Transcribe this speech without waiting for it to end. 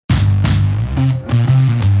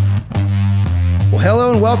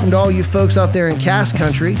Hello and welcome to all you folks out there in Cass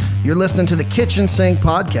Country. You're listening to the Kitchen Sink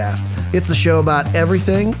Podcast. It's the show about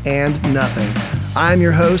everything and nothing. I'm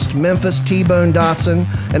your host, Memphis T-Bone Dotson,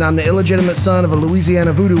 and I'm the illegitimate son of a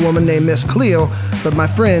Louisiana voodoo woman named Miss Cleo, but my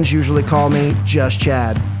friends usually call me Just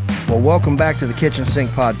Chad. Well, welcome back to the Kitchen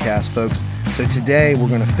Sink Podcast, folks. So today we're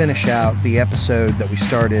going to finish out the episode that we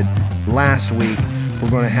started last week. We're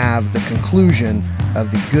going to have the conclusion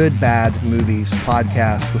of the Good Bad Movies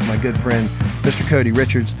podcast with my good friend, Mr. Cody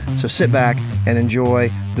Richards. So sit back and enjoy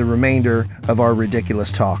the remainder of our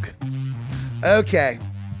ridiculous talk. Okay.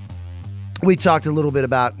 We talked a little bit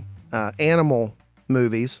about animal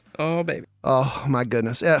movies. Oh, baby. Oh, my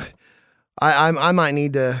goodness. I might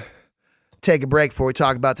need to take a break before we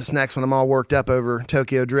talk about this next one. I'm all worked up over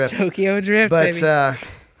Tokyo Drift. Tokyo Drift, but,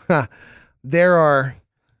 baby.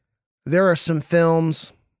 There are some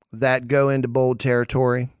films that go into bold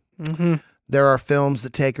territory. Mm-hmm. There are films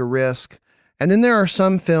that take a risk. And then there are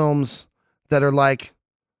some films that are like,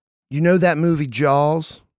 you know that movie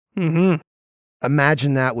Jaws? Mm-hmm.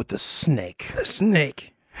 Imagine that with the snake. The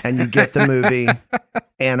snake. And you get the movie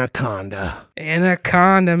Anaconda.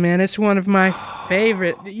 Anaconda, man. It's one of my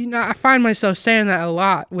favorite. You know, I find myself saying that a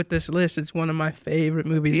lot with this list. It's one of my favorite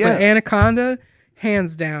movies. Yeah. But Anaconda,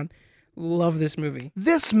 hands down. Love this movie.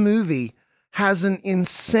 This movie has an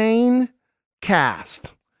insane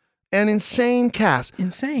cast. An insane cast.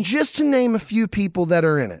 Insane. Just to name a few people that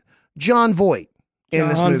are in it. Jon Voight in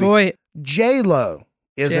this movie. Jon Voight. J-Lo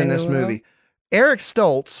is in this movie. Eric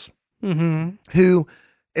Stoltz, who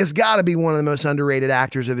has got to be one of the most underrated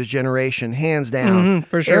actors of his generation, hands down.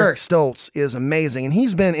 For sure. Eric Stoltz is amazing, and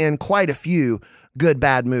he's been in quite a few good,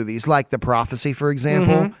 bad movies, like The Prophecy, for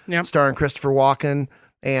example, starring Christopher Walken,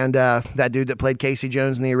 and that dude that played Casey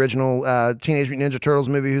Jones in the original Teenage Mutant Ninja Turtles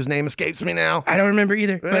movie, whose name escapes me now. I don't remember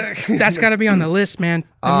either, but that's got to be on the list, man.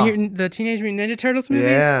 The Teenage Mutant Ninja Turtles movies?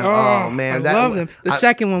 Yeah. Oh, man. I love them. The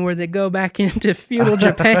second one where they go back into feudal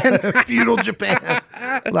Japan. Feudal Japan.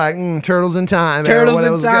 Like, Turtles in Time. Turtles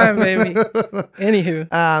in Time, baby.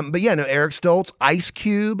 Anywho. But yeah, no, Eric Stoltz, Ice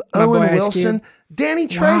Cube, Owen Wilson, Danny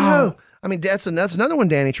Trejo. Wow. I mean, that's another one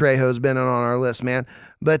Danny Trejo's been on our list, man.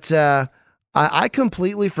 But I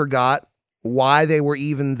completely forgot why they were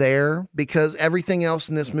even there because everything else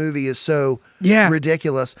in this movie is so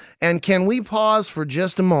ridiculous. And can we pause for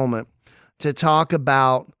just a moment to talk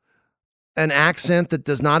about an accent that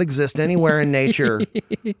does not exist anywhere in nature,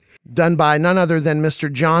 done by none other than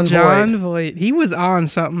Mr. Jon Voight. Jon Voight. He was on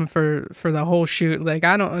something for the whole shoot. Like,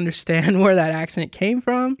 I don't understand where that accent came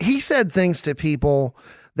from. He said things to people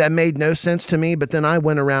that made no sense to me, but then I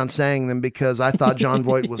went around saying them because I thought Jon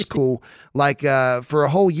Voight was cool. Like, for a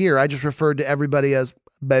whole year, I just referred to everybody as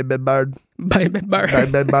baby bird. Baby bird.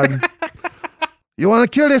 Baby bird. You want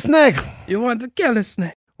to kill this snake? You want to kill this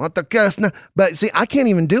snake? Want to kill snake? But see, I can't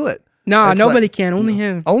even do it. No, nobody can. Only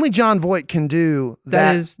him. Only Jon Voight can do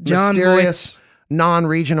that is Jon mysterious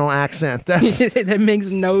non-regional accent. That makes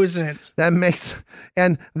no sense.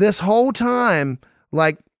 And this whole time,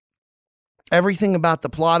 like, everything about the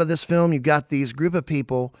plot of this film, you've got these group of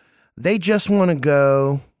people, they just want to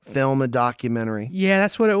go film a documentary. Yeah,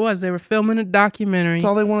 that's what it was. They were filming a documentary. That's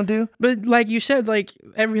all they want to do. But like you said, like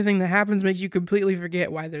everything that happens makes you completely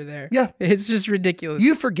forget why they're there. Yeah. It's just ridiculous.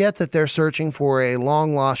 You forget that they're searching for a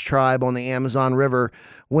long-lost tribe on the Amazon River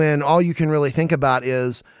when all you can really think about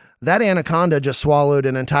is that anaconda just swallowed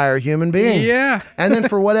an entire human being. Yeah. And then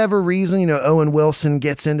for whatever reason, Owen Wilson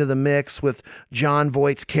gets into the mix with Jon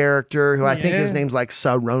Voight's character, who I think his name's like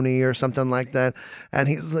Saroni or something like that. And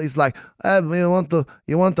he's like, you want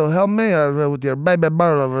to help me with your baby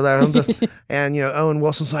bird over there? And Owen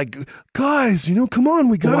Wilson's like, guys, come on,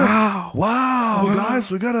 we gotta, wow,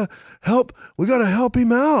 guys, we gotta help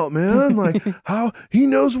him out, man. Like how he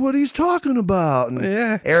knows what he's talking about. And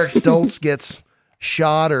Eric Stoltz gets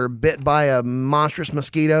shot or bit by a monstrous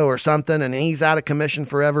mosquito or something, and he's out of commission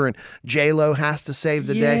forever, and J-Lo has to save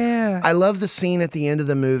the day. I love the scene at the end of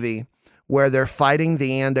the movie where they're fighting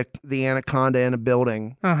the anaconda in a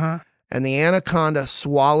building, and the anaconda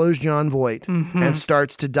swallows Jon Voight and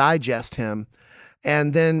starts to digest him.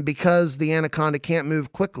 And then because the anaconda can't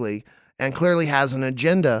move quickly and clearly has an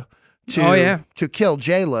agenda to kill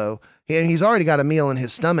J-Lo, and he's already got a meal in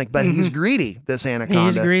his stomach, but he's greedy, this anaconda.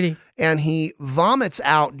 He's greedy. And he vomits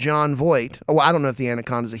out Jon Voight. Oh, I don't know if the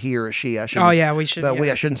anaconda's a he or a she. I shouldn't. Oh, yeah, we should.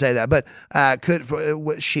 I shouldn't say that, but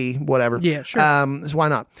she, whatever. Yeah, sure. So why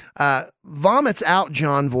not? Vomits out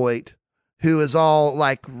Jon Voight, who is all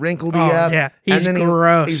like wrinkledy up. Yeah, he's and then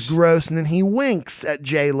gross. He's gross, and then he winks at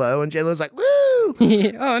J-Lo, and J-Lo's like, woo!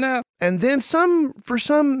 Oh, no. And then for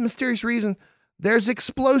some mysterious reason, there's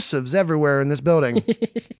explosives everywhere in this building.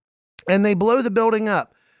 and they blow the building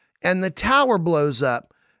up, and the tower blows up.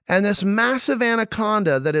 And this massive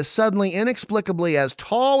anaconda that is suddenly inexplicably as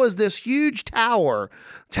tall as this huge tower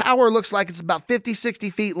looks like it's about 50, 60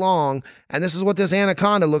 feet long. And this is what this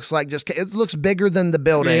anaconda looks like. It looks bigger than the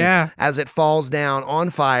building as it falls down on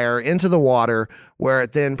fire into the water, where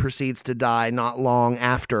it then proceeds to die not long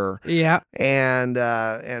after. Yeah. And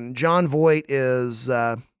Jon Voight is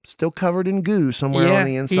still covered in goo somewhere on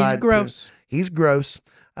the inside. He's gross. He's gross.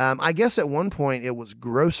 I guess at one point it was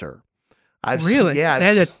grosser. Really? They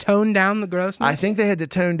had to tone down the grossness? I think they had to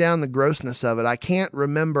tone down the grossness of it. I can't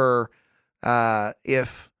remember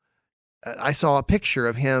if I saw a picture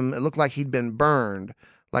of him. It looked like he'd been burned.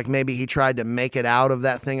 Like maybe he tried to make it out of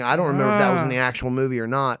that thing. I don't remember if that was in the actual movie or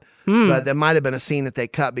not. But there might have been a scene that they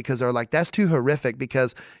cut because they were like, that's too horrific,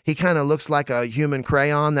 because he kind of looks like a human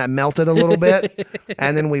crayon that melted a little bit.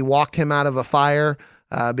 And then we walked him out of a fire.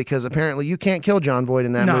 Because apparently you can't kill Jon Voight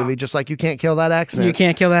in that movie, just like you can't kill that accent. You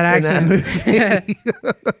can't kill that accent.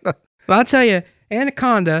 Well, I'll tell you,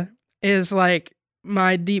 Anaconda is like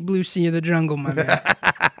my Deep Blue Sea of the Jungle, my man.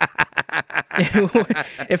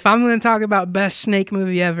 If I'm going to talk about best snake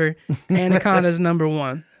movie ever, Anaconda's number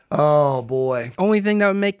one. Oh, boy. Only thing that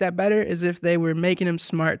would make that better is if they were making him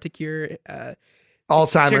smart to cure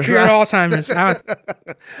Alzheimer's. Alzheimer's.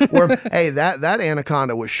 Hey, that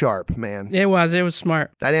anaconda was sharp, man. It was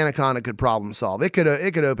smart. That anaconda could problem solve. It could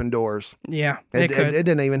open doors. Yeah, it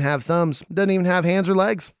didn't even have thumbs. It doesn't even have hands or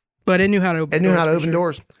legs. But it knew how to open doors. Open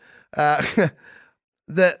doors.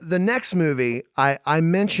 The next movie I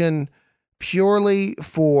mention purely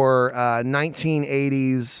for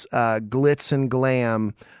 1980s glitz and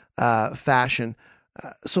glam fashion.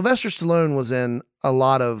 Sylvester Stallone was in a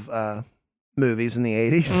lot of movies in the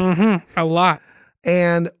 80s. A lot.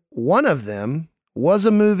 And one of them was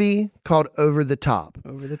a movie called Over the Top.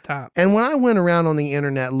 Over the Top. And when I went around on the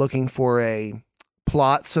internet looking for a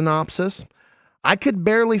plot synopsis, I could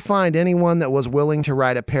barely find anyone that was willing to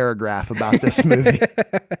write a paragraph about this movie.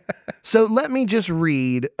 So let me just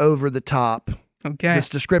read Over the Top, this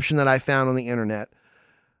description that I found on the internet.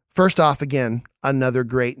 First off, again, another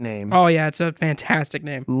great name. Oh, yeah, it's a fantastic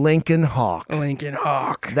name. Lincoln Hawk. Lincoln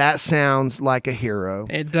Hawk. That sounds like a hero.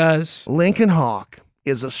 It does. Lincoln Hawk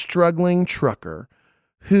is a struggling trucker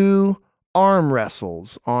who arm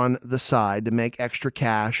wrestles on the side to make extra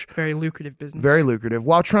cash. Very lucrative business. Very lucrative,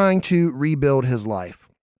 while trying to rebuild his life.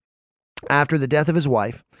 After the death of his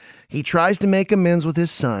wife, he tries to make amends with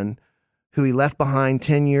his son, who he left behind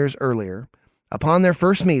 10 years earlier. Upon their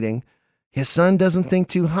first meeting, his son doesn't think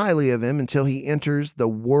too highly of him until he enters the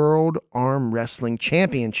World Arm Wrestling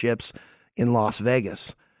Championships in Las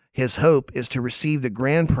Vegas. His hope is to receive the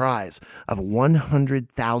grand prize of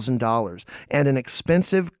 $100,000 and an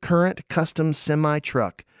expensive current custom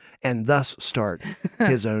semi-truck, and thus start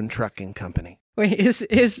his own trucking company. Wait,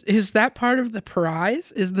 is that part of the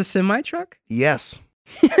prize? Is the semi-truck? Yes.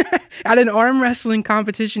 At an arm wrestling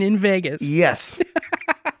competition in Vegas? Yes.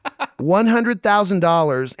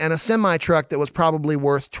 $100,000 and a semi-truck that was probably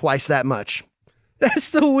worth twice that much. That's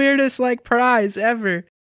the weirdest prize ever.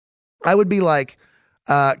 I would be like,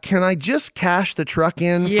 can I just cash the truck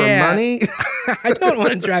in for money? I don't want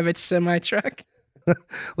to drive a semi-truck.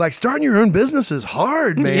 Like, starting your own business is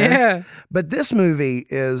hard, man. Yeah. But this movie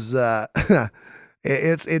is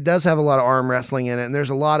it does have a lot of arm wrestling in it, and there's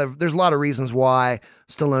a lot of reasons why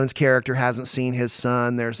Stallone's character hasn't seen his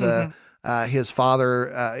son. There's his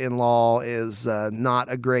father-in-law is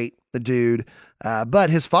not a great dude, but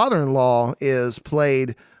his father-in-law is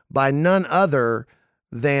played by none other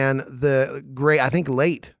than the great, I think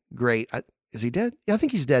late great. Is he dead? Yeah, I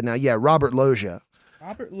think he's dead now. Yeah, Robert Loggia.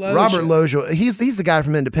 Robert Loggia. He's the guy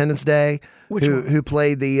from Independence Day who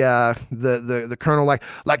played the colonel. Like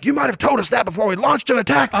you might have told us that before we launched an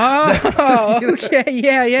attack. Oh, okay,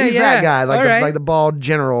 yeah. He's that guy, like the bald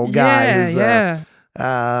general guy. Yeah.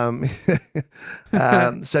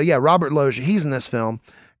 So yeah, Robert Loggia, he's in this film,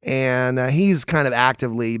 and he's kind of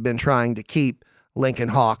actively been trying to keep Lincoln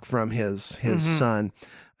Hawk from his son.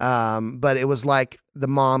 But it was like the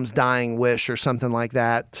mom's dying wish or something like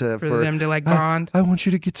that for them to bond. I want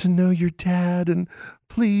you to get to know your dad, and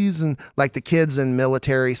please, and like the kids in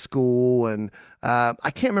military school, and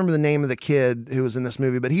I can't remember the name of the kid who was in this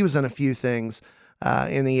movie, but he was in a few things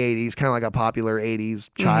in the 80s, kind of like a popular 80s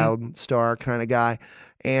child star kind of guy.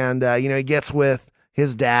 And, he gets with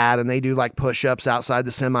his dad, and they do like push-ups outside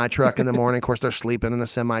the semi truck in the morning. Of course, they're sleeping in the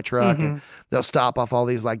semi truck, and they'll stop off all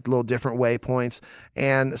these like little different waypoints.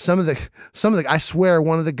 And some of the, I swear,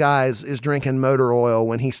 one of the guys is drinking motor oil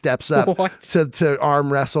when he steps up to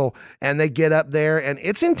arm wrestle, and they get up there, and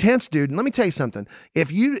it's intense, dude. And let me tell you something: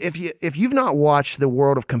 if you've not watched the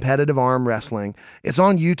world of competitive arm wrestling, it's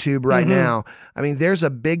on YouTube right now. I mean, there's a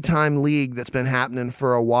big time league that's been happening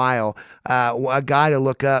for a while. A guy to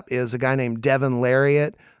look up is a guy named Devin Lariat.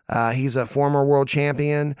 He's a former world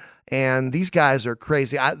champion, and these guys are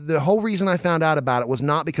crazy. The whole reason I found out about it was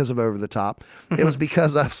not because of Over the Top. It was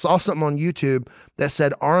because I saw something on YouTube that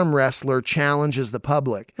said arm wrestler challenges the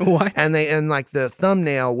public. What? And like the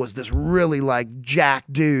thumbnail was this really like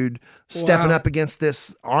jacked dude stepping up against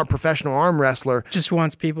this professional arm wrestler. Just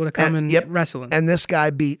wants people to come and wrestle him. And this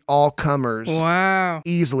guy beat all comers. Wow.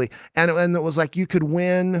 Easily. And it was like you could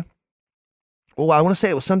win. Well, I want to say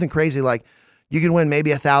it was something crazy like you could win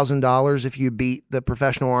maybe $1,000 if you beat the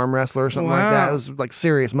professional arm wrestler or something like that. It was like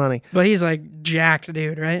serious money. But he's like jacked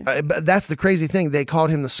dude, right? But that's the crazy thing. They called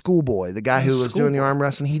him the schoolboy, the guy who was doing the arm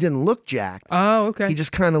wrestling. He didn't look jacked. Oh, okay. He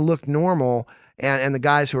just kind of looked normal. And the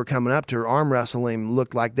guys who were coming up to arm wrestle him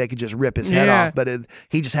looked like they could just rip his head off. But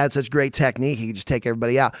he just had such great technique. He could just take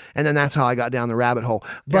everybody out. And then that's how I got down the rabbit hole.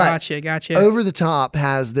 But Gotcha. Over the Top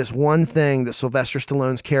has this one thing that Sylvester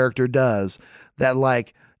Stallone's character does that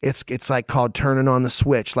like, it's like called turning on the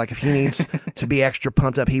switch. Like if he needs to be extra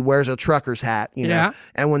pumped up, he wears a trucker's hat, you know?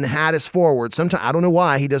 And when the hat is forward, sometimes, I don't know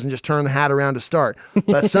why he doesn't just turn the hat around to start,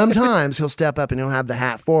 but sometimes he'll step up and he'll have the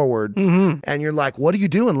hat forward. And you're like, what are you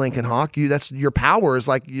doing, Lincoln Hawk? That's your power is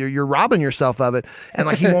like, you're robbing yourself of it. And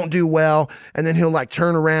like, he won't do well. And then he'll like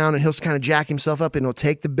turn around and he'll kind of jack himself up and he'll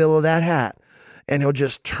take the bill of that hat and he'll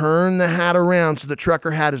just turn the hat around so the trucker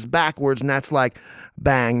hat is backwards, and that's like,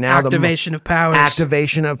 bang. Now activation of powers.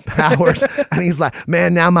 Activation of powers. And he's like,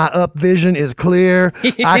 man, now my up vision is clear.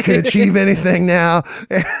 I can achieve anything now.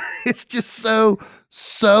 It's just so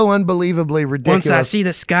unbelievably ridiculous. Once I see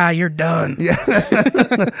the sky, you're done.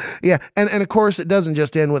 Yeah. And of course, it doesn't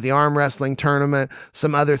just end with the arm wrestling tournament.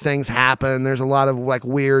 Some other things happen. There's a lot of like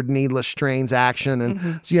weird, needless, strange action.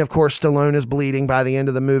 And so, of course, Stallone is bleeding by the end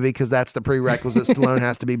of the movie because that's the prerequisite. Stallone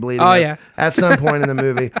has to be bleeding at some point in the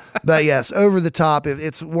movie. But yes, Over the Top.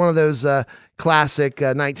 It's one of those classic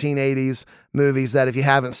 1980s movies that if you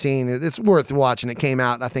haven't seen, it's worth watching. It came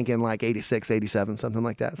out, I think, in like 86, 87, something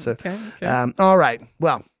like that. So, all right.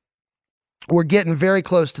 Well, we're getting very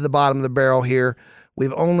close to the bottom of the barrel here.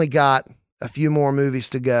 We've only got a few more movies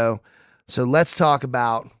to go. So let's talk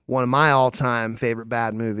about one of my all-time favorite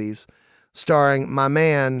bad movies, starring my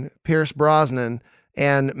man, Pierce Brosnan,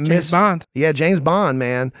 and James Bond. Yeah, James Bond,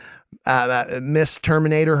 man. Miss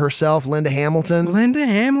Terminator herself, Linda Hamilton.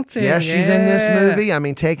 Yeah, she's in this movie. I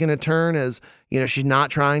mean, taking a turn as, you know, she's not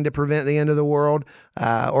trying to prevent the end of the world,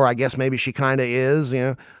 or I guess maybe she kind of is, you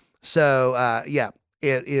know. So,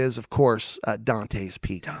 it is, of course, Dante's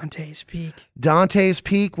Peak. Dante's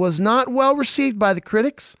Peak was not well received by the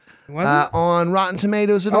critics. On Rotten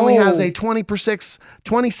Tomatoes, it only has a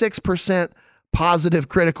 26% positive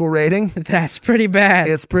critical rating. That's pretty bad.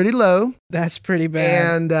 It's pretty low. That's pretty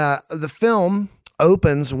bad. And the film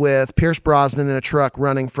opens with Pierce Brosnan in a truck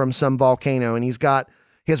running from some volcano, and he's got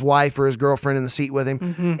his wife or his girlfriend in the seat with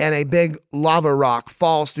him, and a big lava rock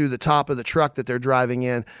falls through the top of the truck that they're driving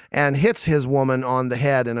in and hits his woman on the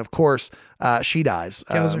head, and of course she dies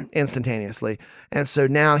instantaneously. And so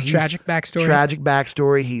now he's tragic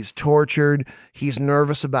backstory. He's tortured. He's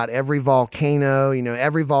nervous about every volcano. You know,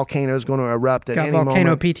 every volcano is going to erupt at any moment.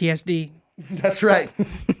 Volcano PTSD. That's right.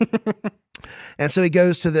 And so he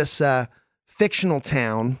goes to this fictional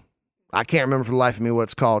town. I can't remember for the life of me what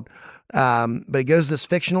it's called. But he goes to this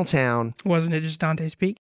fictional town. Wasn't it just Dante's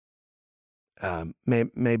Peak?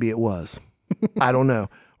 Maybe it was. I don't know.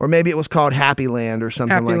 Or maybe it was called Happy Land or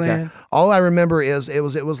something like that. All I remember is it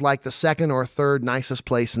was like the second or third nicest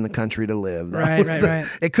place in the country to live. Right.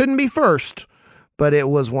 It couldn't be first, but it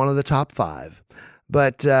was one of the top 5.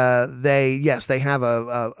 But they have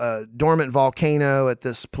a dormant volcano at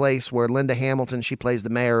this place where Linda Hamilton, she plays the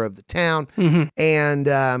mayor of the town,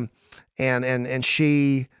 and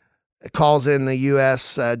she calls in the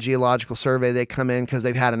U.S. Geological Survey. They come in because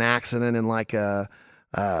they've had an accident in like a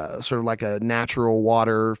sort of like a natural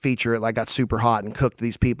water feature. It like got super hot and cooked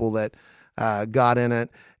these people that got in it.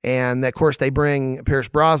 And of course they bring Pierce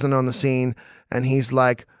Brosnan on the scene, and he's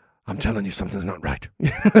like, I'm telling you, something's not right.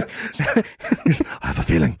 I have a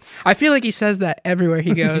feeling. I feel like he says that everywhere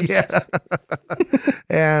he goes. Yeah.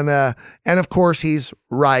 And of course he's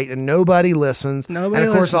right, and nobody listens. Nobody and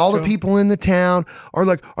of course listens all to the him. people in the town are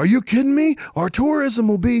like, "Are you kidding me? Our tourism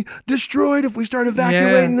will be destroyed if we start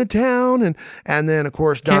evacuating the town." And then of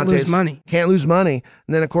course Can't Dante's lose money.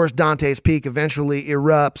 And then of course Dante's Peak eventually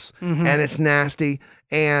erupts, and it's nasty.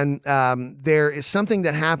 And there is something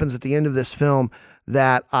that happens at the end of this film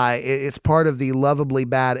that it's part of the lovably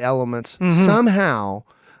bad elements. Somehow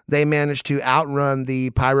they managed to outrun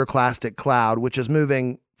the pyroclastic cloud, which is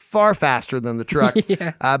moving far faster than the truck.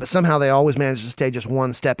 But somehow they always manage to stay just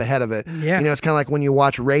one step ahead of it. Yeah. You know, it's kind of like when you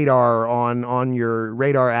watch radar on your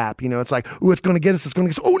radar app. You know, it's like, ooh, it's going to get us. It's going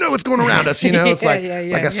to get us. Oh no, it's going around us. You know, it's like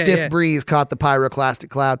a stiff breeze caught the pyroclastic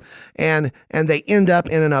cloud, and they end up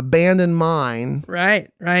in an abandoned mine.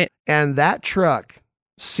 Right. And that truck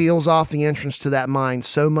seals off the entrance to that mine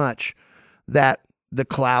so much that the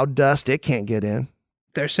cloud dust, it can't get in.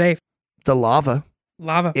 They're safe. The lava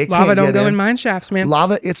Lava don't go in mine shafts, man.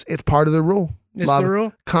 Lava, it's part of the rule. It's the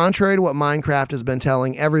rule. Contrary to what Minecraft has been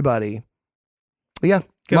telling everybody. Yeah.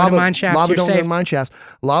 Go to mine shafts. Lava You're don't safe. go in mine shafts.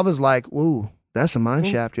 Lava's like, ooh, that's a mine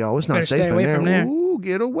shaft, y'all. It's not Better safe stay in away there. from there. Ooh,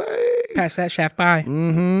 get away. Pass that shaft by.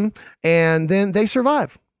 And then they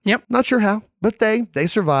survive. Yep. Not sure how, but they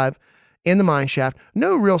survive in the mine shaft.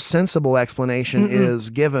 No real sensible explanation is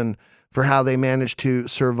given for how they managed to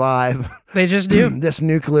survive. They just do. This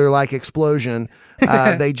nuclear-like explosion.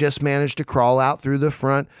 They just managed to crawl out through the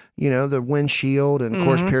front, the windshield. And of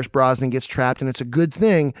course, Pierce Brosnan gets trapped. And it's a good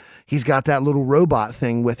thing he's got that little robot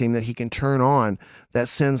thing with him that he can turn on that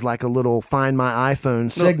sends like a little Find My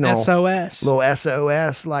iPhone signal. SOS. Little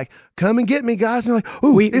SOS, like, come and get me, guys. And they're like,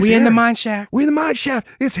 oh, We it's in the Harry. mine shaft. We in the mine shaft.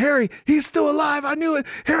 It's Harry. He's still alive. I knew it.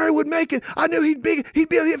 Harry would make it. I knew he'd be,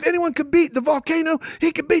 if anyone could beat the volcano,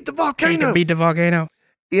 he could beat the volcano. He can beat the volcano.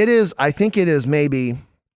 I think it is maybe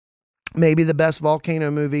the best volcano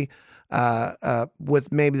movie,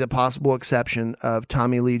 with maybe the possible exception of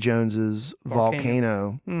Tommy Lee Jones's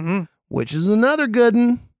Volcano, which is another good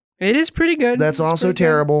one. It is pretty good. That's also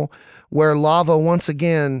terrible, where lava once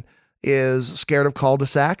again is scared of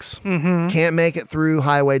cul-de-sacs, can't make it through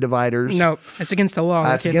highway dividers. No, it's against the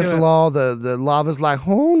law. It's against the law. The lava's like,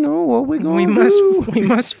 oh no, what are we going to do? We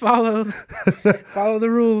must follow the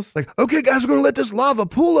rules. Like, okay, guys, we're going to let this lava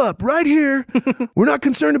pull up right here. We're not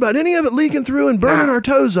concerned about any of it leaking through and burning our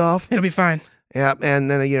toes off. It'll be fine. Yeah,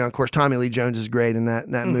 and then of course, Tommy Lee Jones is great in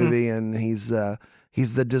that movie, and he's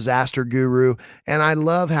the disaster guru. And I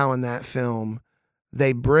love how in that film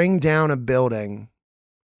they bring down a building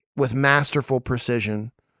with masterful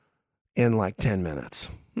precision in like 10 minutes.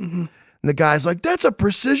 And the guy's like, that's a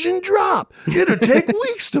precision drop. It'll take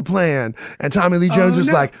weeks to plan. And Tommy Lee Jones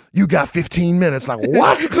is like, you got 15 minutes. Like,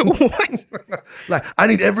 what? What? Like, I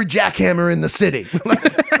need every jackhammer in the city.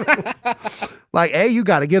 Like, you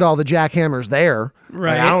got to get all the jackhammers there.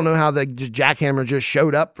 Right. Like, I don't know how the jackhammer just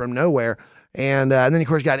showed up from nowhere. And then, of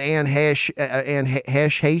course, you got Anne Hesh. I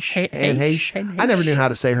never knew how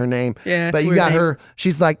to say her name. Yeah, but you got her.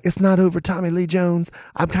 She's like, it's not over, Tommy Lee Jones.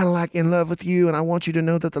 I'm kind of like in love with you, and I want you to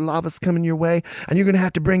know that the lava's coming your way, and you're going to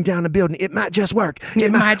have to bring down the building. It might just work.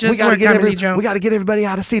 It might just work, Tommy Lee Jones. We got to get everybody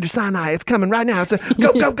out of Cedars-Sinai. It's coming right now. It's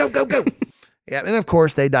go, go, go, go, go. Yeah, and of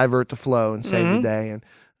course, they divert the flow and save the day. And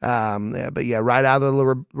right out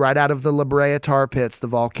of the La Brea tar pits, the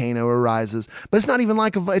volcano arises. But it's not even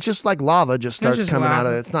like it's just like lava just starts coming out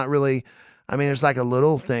of it. It's not really. I mean, there's like a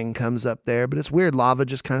little thing comes up there, but it's weird. Lava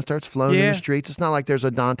just kind of starts flowing in the streets. It's not like there's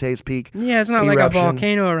a Dante's Peak. Yeah, it's not eruption. like a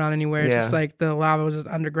volcano around anywhere. It's just like the lava was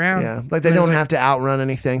underground. Yeah, like they don't have to outrun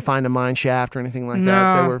anything, find a mine shaft or anything like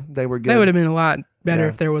that. They were good. They would have been a lot better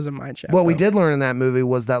if there was a mine shaft. What we did learn in that movie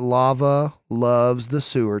was that lava loves the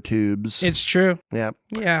sewer tubes. It's true. Yeah.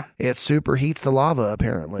 Yeah. It superheats the lava,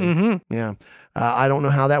 apparently. Yeah. I don't know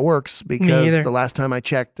how that works because the last time I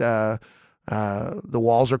checked, the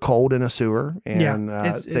walls are cold in a sewer. And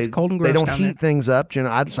it's cold and gross. They don't down heat there. things up.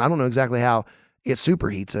 I don't know exactly how it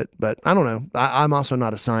superheats it, but I don't know. I'm also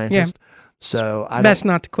not a scientist. Yeah. So best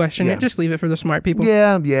not to question it. Just leave it for the smart people.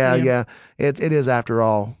 Yeah. It is, after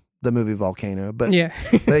all, the movie Volcano. But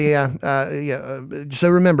so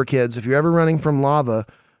remember, kids, if you're ever running from lava,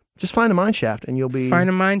 just find a mine shaft and you'll be... Find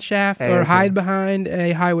a mine shaft or hide behind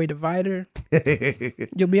a highway divider.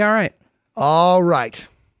 You'll be all right. All right.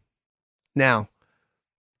 Now,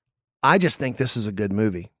 I just think this is a good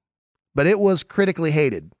movie, but it was critically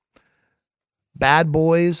hated. Bad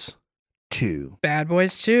Boys 2. Bad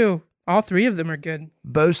Boys 2. All three of them are good.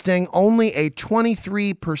 Boasting only a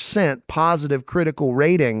 23% positive critical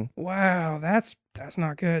rating. Wow, that's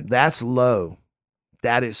not good. That's low.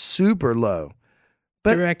 That is super low.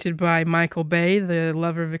 But directed by Michael Bay, the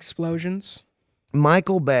lover of explosions.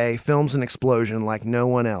 Michael Bay films an explosion like no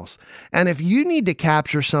one else. And if you need to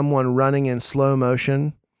capture someone running in slow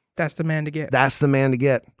motion, that's the man to get. That's the man to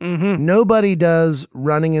get. Mm-hmm. Nobody does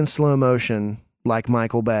running in slow motion like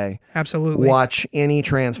Michael Bay. Absolutely. Watch any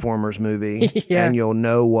Transformers movie and you'll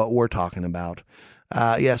know what we're talking about.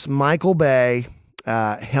 Yes, Michael Bay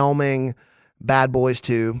helming Bad Boys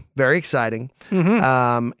 2. Very exciting.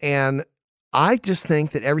 Mm-hmm. And I just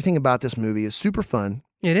think that everything about this movie is super fun.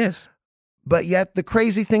 It is. But yet the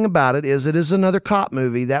crazy thing about it is another cop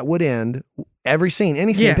movie that would end every scene,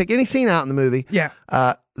 any scene, pick any scene out in the movie. Yeah.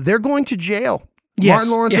 They're going to jail. Yes,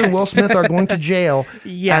 Martin Lawrence and Will Smith are going to jail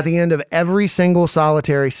at the end of every single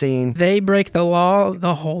solitary scene. They break the law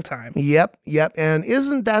the whole time. Yep. And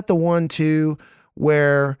isn't that the one too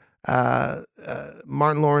where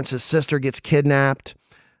Martin Lawrence's sister gets kidnapped?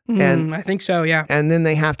 And I think so, yeah. And then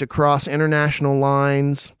they have to cross international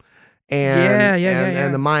lines.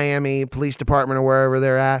 And the Miami Police Department or wherever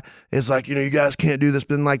they're at is like, you guys can't do this.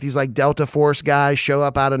 But then like these like Delta Force guys show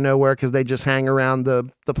up out of nowhere because they just hang around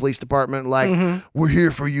the police department like, we're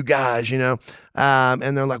here for you guys, and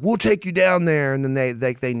they're like, we'll take you down there. And then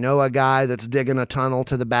they know a guy that's digging a tunnel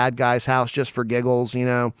to the bad guy's house just for giggles,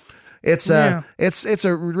 It's a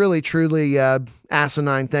really truly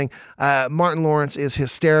asinine thing. Martin Lawrence is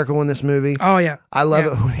hysterical in this movie. Oh yeah, I love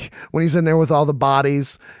it when he's in there with all the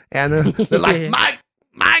bodies and they're like,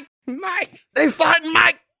 Mike, they fighting,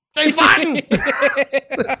 Mike, they fighting.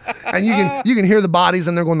 And you can hear the bodies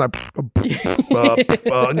and they're going like, and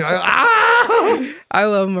you're like, ah! I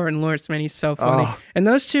love Martin Lawrence, man. He's so funny. Oh. And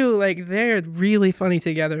those two, like, they're really funny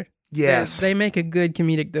together. Yes, they make a good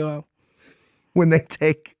comedic duo. When they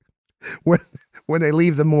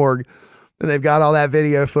leave the morgue and they've got all that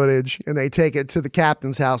video footage and they take it to the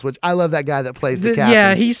captain's house, which I love that guy that plays the captain.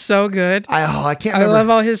 Yeah, he's so good. I can't remember. I love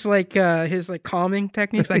all his calming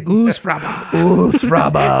techniques, like oos fraba. Oos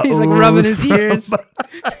fraba. He's like rubbing his ears.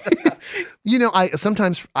 I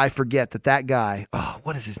sometimes I forget that guy,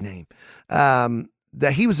 what is his name?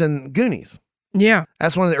 That he was in Goonies. Yeah.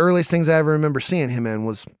 That's one of the earliest things I ever remember seeing him in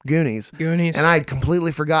was Goonies. And I had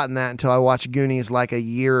completely forgotten that until I watched Goonies like a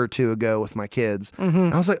year or two ago with my kids.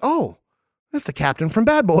 And I was like, oh, that's the captain from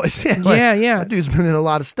Bad Boys. Yeah, That dude's been in a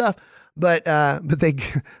lot of stuff. But they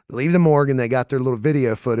leave the morgue and they got their little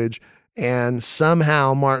video footage. And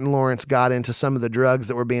somehow Martin Lawrence got into some of the drugs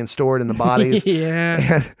that were being stored in the bodies.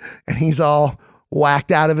 Yeah. And he's all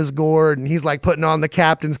whacked out of his gourd and he's like putting on the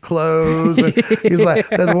captain's clothes and he's like,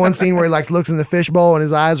 there's one scene where he like looks in the fishbowl and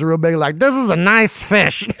his eyes are real big like, this is a nice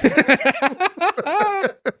fish. And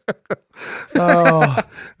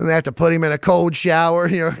they have to put him in a cold shower,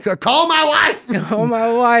 call my wife. Oh,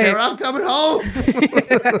 my wife. Here, I'm coming home.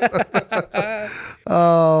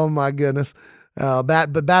 Oh my goodness.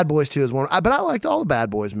 But Bad Boys 2 is one. But I liked all the Bad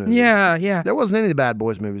Boys movies. Yeah. There wasn't any of the Bad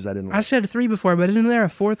Boys movies I didn't like. I said 3 before, but isn't there a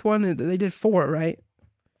 4th one? They did 4, right?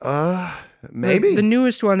 Maybe. The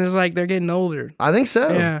newest one is like they're getting older. I think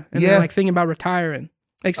so. Yeah. And they're like thinking about retiring.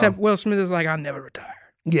 Except Will Smith is like, I'll never retire.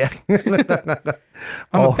 Yeah.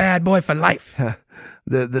 I'm a bad boy for life.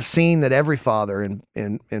 The scene that every father in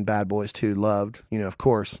Bad Boys 2 loved, of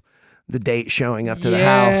course. The date showing up to the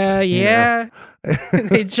house. Yeah.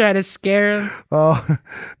 They try to scare him. Oh,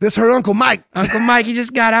 this her Uncle Mike. Uncle Mike, he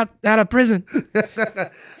just got out of prison.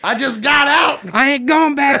 I just got out. I ain't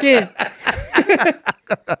going back in.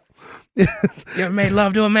 You ever made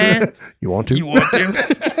love to a man? You want to? You want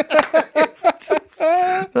to?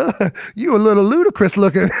 You a little ludicrous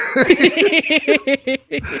looking.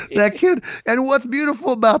 That kid. And what's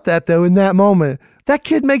beautiful about that, though, in that moment, that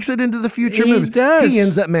kid makes it into the future movies. He does. He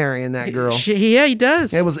ends up marrying that girl. Yeah, he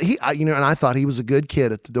does. It was and I thought he was a good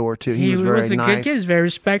kid at the door too. He was very nice. He was a good kid. He's very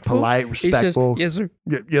respectful. Polite, respectful. He says,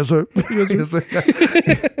 yes, sir. Yes, sir.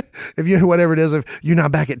 If you whatever it is, if you're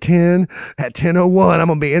not back at 10, at 10:01, I'm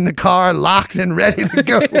gonna be in the car, locked and ready to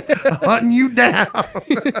go, hunting you down.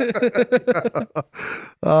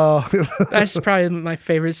 That's probably my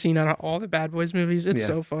favorite scene out of all the Bad Boys movies. It's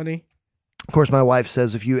so funny. Of course, my wife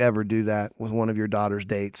says if you ever do that with one of your daughter's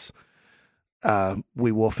dates,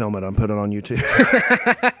 we will film it and put it on YouTube.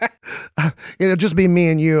 It'll just be me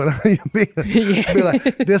and you, and be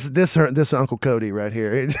like, this Uncle Cody right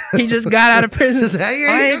here. He just got out of prison.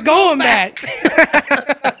 I ain't going back.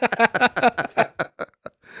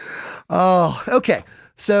 Oh, okay.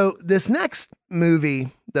 So this next movie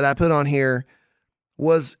that I put on here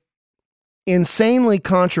was insanely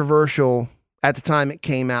controversial at the time it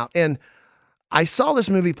came out, and I saw this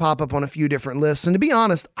movie pop up on a few different lists, and to be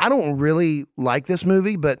honest, I don't really like this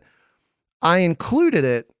movie, but I included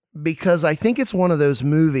it because I think it's one of those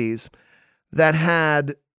movies that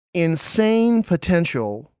had insane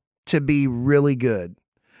potential to be really good.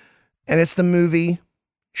 And it's the movie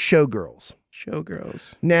Showgirls.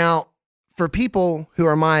 Showgirls. Now, for people who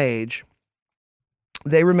are my age,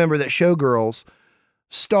 they remember that Showgirls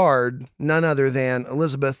starred none other than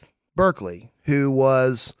Elizabeth Berkley, who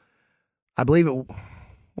was, I believe it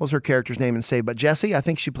was her character's name in Saved by Jessie. I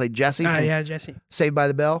think she played Jessie. Yeah, Jessie. Saved by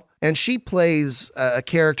the Bell. And she plays a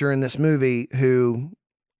character in this movie who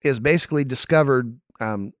is basically discovered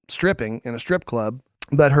stripping in a strip club,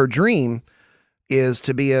 but her dream is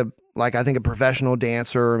to be a professional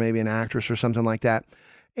dancer or maybe an actress or something like that.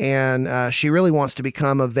 And she really wants to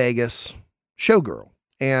become a Vegas showgirl.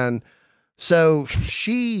 And so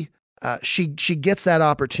she gets that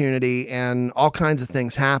opportunity and all kinds of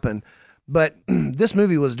things happen. But this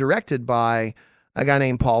movie was directed by a guy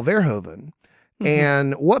named Paul Verhoeven.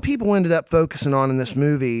 And what people ended up focusing on in this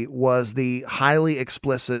movie was the highly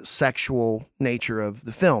explicit sexual nature of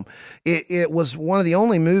the film. It was one of the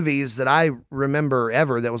only movies that I remember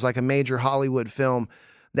ever that was like a major Hollywood film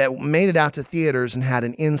that made it out to theaters and had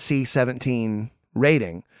an NC-17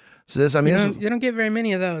 rating. So this, I mean, you don't get very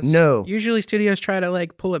many of those. No. Usually studios try to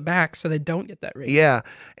like pull it back so they don't get that rating. Yeah.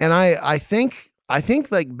 And I think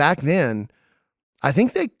like back then, I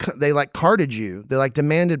think they like carded you. They like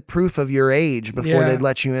demanded proof of your age before they'd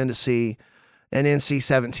let you in to see an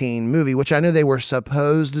NC-17 movie, which I knew they were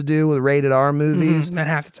supposed to do with rated R movies. About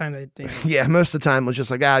half the time they do. Yeah, most of the time it was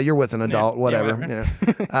just like, you're with an adult, whatever. Whatever.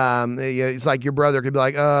 It's like your brother could be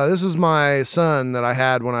like, this is my son that I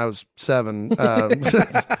had when I was 7.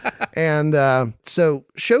 And so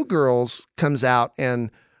Showgirls comes out,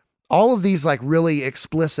 and all of these like really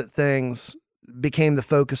explicit things became the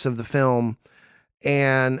focus of the film.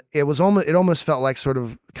 And it almost felt like sort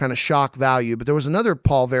of kind of shock value. But there was another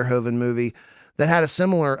Paul Verhoeven movie that had a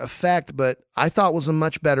similar effect, but I thought was a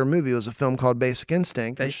much better movie. It was a film called Basic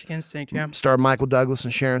Instinct. Basic Instinct, yeah. Starred Michael Douglas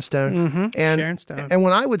and Sharon Stone. And Sharon Stone. And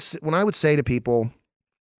when I would say to people,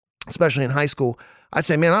 especially in high school, I'd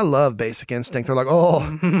say, man, I love Basic Instinct. They're like,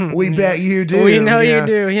 oh, we bet you do. We know you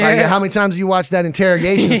do, yeah. Like, how many times have you watched that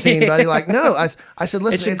interrogation scene, buddy? Like, no. I said,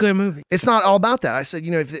 listen, it's a good movie. It's not all about that. I said,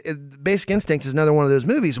 if Basic Instinct is another one of those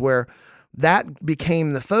movies where that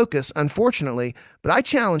became the focus, unfortunately. But I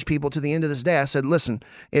challenge people to the end of this day. I said, listen,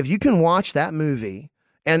 if you can watch that movie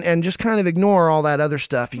and just kind of ignore all that other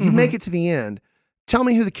stuff, you make it to the end, tell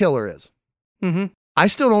me who the killer is. I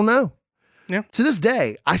still don't know. Yeah. To this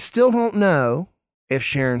day, I still don't know if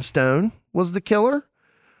Sharon Stone was the killer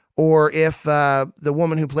or if the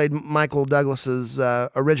woman who played Michael Douglas's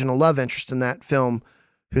original love interest in that film,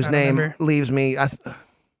 whose name leaves me,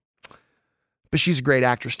 but she's a great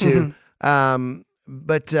actress too.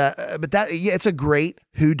 But that, it's a great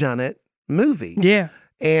whodunit movie. Yeah.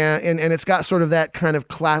 And it's got sort of that kind of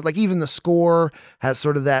class, like even the score has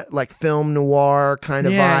sort of that like film noir kind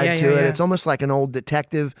of vibe to it. It's almost like an old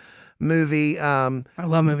detective movie. I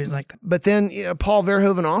love movies like that. But then Paul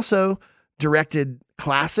Verhoeven also directed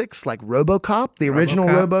classics like RoboCop, the original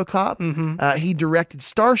RoboCop. He directed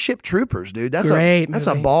Starship Troopers, dude. That's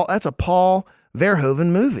a Paul Verhoeven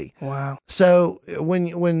movie. Wow. So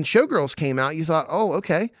when Showgirls came out, you thought, oh,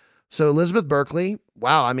 okay. So Elizabeth Berkley,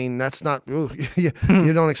 wow. I mean, that's not, you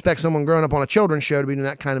don't expect someone growing up on a children's show to be doing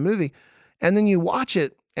that kind of movie. And then you watch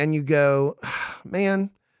it and you go, man,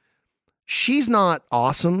 she's not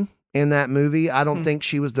awesome in that movie. I don't think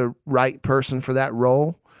she was the right person for that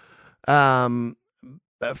role,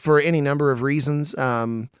 for any number of reasons.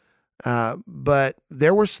 But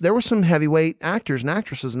there were some heavyweight actors and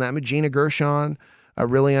actresses in that movie. Gina Gershon, a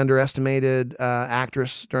really underestimated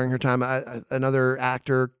actress during her time. Another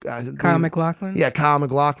actor, Kyle MacLachlan. Yeah, Kyle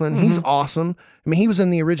MacLachlan. He's awesome. I mean, he was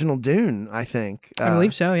in the original Dune, I think. I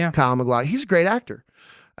believe so. Yeah, Kyle MacLachlan. He's a great actor.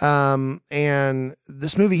 And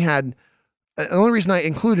this movie had. The only reason I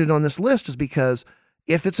included it on this list is because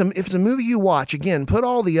if it's a movie you watch, again, put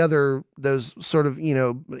all those sort of,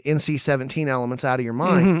 NC-17 elements out of your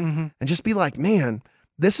mind and just be like, man,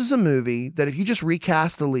 this is a movie that if you just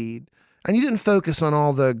recast the lead and you didn't focus on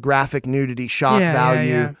all the graphic nudity, shock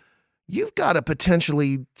value, you've got a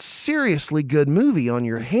potentially seriously good movie on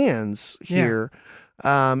your hands here.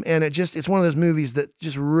 And it's one of those movies that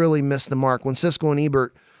just really missed the mark. When Siskel and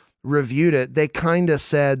Ebert reviewed it, they kind of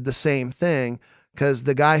said the same thing, because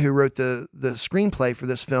the guy who wrote the screenplay for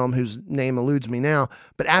this film, whose name eludes me now,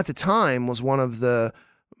 but at the time was one of the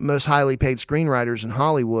most highly paid screenwriters in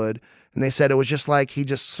Hollywood. And they said it was just like he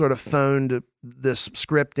just sort of phoned this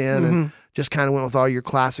script in and just kind of went with all your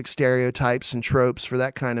classic stereotypes and tropes for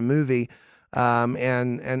that kind of movie.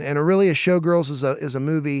 And really, Showgirls is a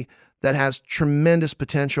movie that has tremendous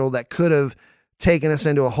potential that could have taken us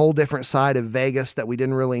into a whole different side of Vegas that we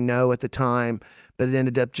didn't really know at the time, but it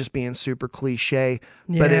ended up just being super cliche.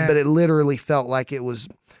 Yeah. But it literally felt like it was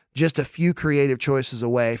just a few creative choices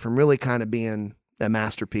away from really kind of being a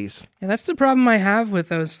masterpiece. And that's the problem I have with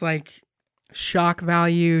those like shock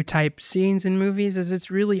value type scenes in movies, is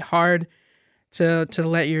it's really hard to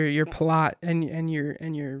let your plot and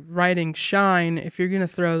your writing shine if you're gonna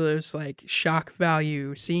throw those like shock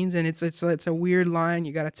value scenes, and it's a weird line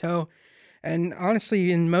you gotta toe. And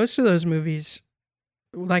honestly, in most of those movies,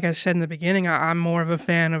 like I said in the beginning, I'm more of a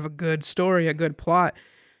fan of a good story, a good plot.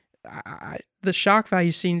 The shock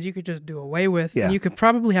value scenes you could just do away with, and you could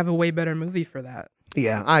probably have a way better movie for that.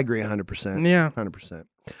 Yeah, I agree 100%. Yeah. 100%.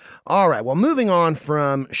 All right, well, moving on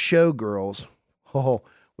from Showgirls. Oh,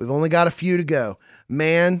 we've only got a few to go.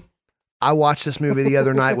 Man, I watched this movie the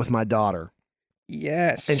other night with my daughter.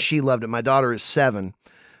 Yes. And she loved it. My daughter is 7.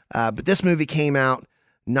 But this movie came out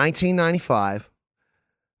 1995,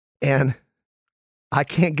 and I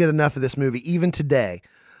can't get enough of this movie. Even today,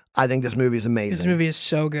 I think this movie is amazing. This movie is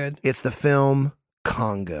so good. It's the film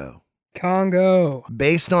Congo. Congo.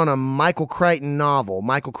 Based on a Michael Crichton novel.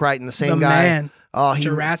 Michael Crichton, the same The guy. man. He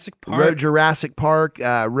Jurassic Park. wrote Jurassic Park,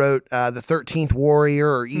 wrote The 13th Warrior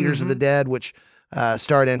or Eaters of the Dead, which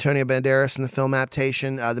starred Antonio Banderas in the film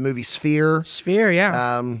adaptation. The movie Sphere. Sphere,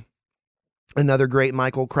 yeah. Another great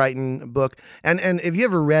Michael Crichton book. And have you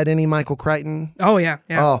ever read any Michael Crichton? Oh yeah,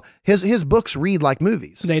 yeah. Oh, his books read like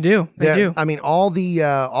movies. They do. They do. I mean, all the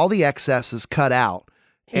excess is cut out.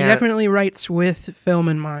 He definitely writes with film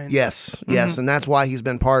in mind. Yes, yes, and that's why he's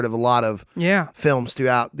been part of a lot of films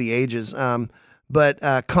throughout the ages.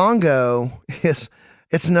 But Congo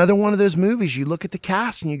it's another one of those movies. You look at the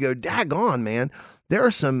cast and you go, daggone, man, there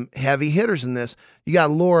are some heavy hitters in this. You got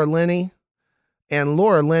Laura Linney. And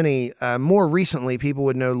Laura Linney, more recently, people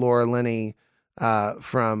would know Laura Linney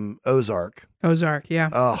from Ozark. Ozark, yeah.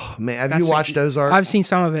 Oh, man. Have you watched Ozark? I've seen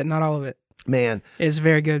some of it, not all of it. Man. It's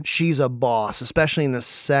very good. She's a boss, especially in the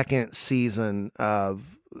second season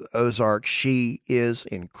of Ozark. She is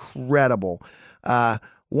incredible.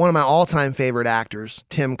 One of my all-time favorite actors,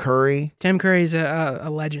 Tim Curry. Tim Curry's a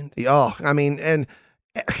legend. Oh, I mean, and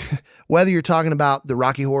whether you're talking about the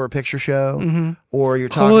Rocky Horror Picture Show or you're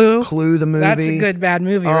talking Clue the movie. That's a good bad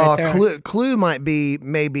movie right there. Clue might be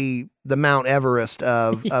maybe the Mount Everest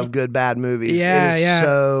of good bad movies. Yeah, it is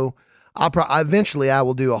so... eventually I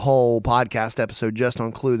will do a whole podcast episode just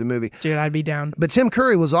on Clue the movie. Dude, I'd be down. But Tim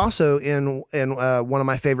Curry was also in one of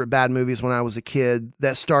my favorite bad movies when I was a kid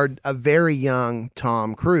that starred a very young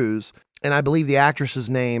Tom Cruise. And I believe the actress's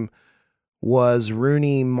name was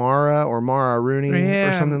Rooney Mara or Mara Rooney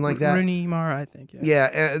or something like that. Rooney Mara, I think.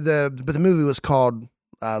 Yeah, but the movie was called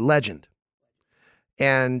Legend.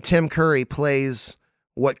 And Tim Curry plays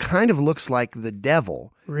what kind of looks like the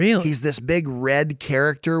devil. Really? He's this big red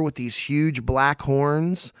character with these huge black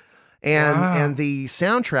horns. And the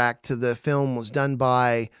soundtrack to the film was done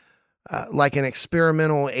by like an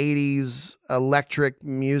experimental 80s electric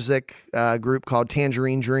music group called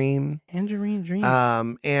Tangerine Dream. Tangerine Dream.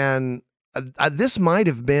 And this might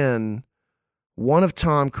have been one of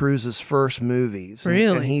Tom Cruise's first movies.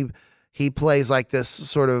 Really? And he plays like this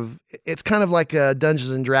sort of, it's kind of like a Dungeons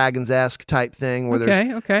and Dragons-esque type thing where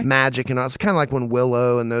there's magic and all. It's kind of like when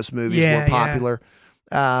Willow and those movies were popular.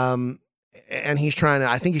 And I think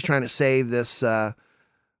he's trying to save this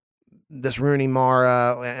Rooney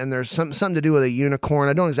Mara, and there's something to do with a unicorn.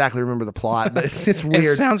 I don't exactly remember the plot, but it's weird. It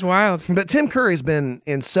sounds wild. But Tim Curry's been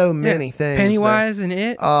in so many things. Pennywise and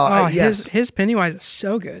it. Yes. His Pennywise is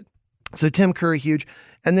so good. So Tim Curry, huge.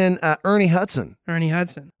 And then Ernie Hudson.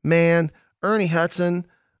 Man, Ernie Hudson,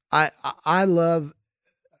 I love,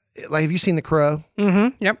 like, have you seen The Crow?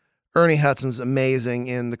 Mm-hmm, yep. Ernie Hudson's amazing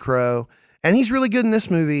in The Crow. And he's really good in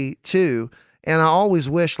this movie, too. And I always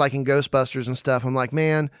wish, like in Ghostbusters and stuff, I'm like,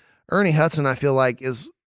 man, Ernie Hudson, I feel like, is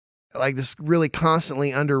like this really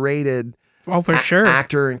constantly underrated sure.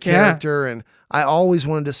 actor and character. And I always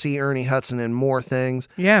wanted to see Ernie Hudson in more things.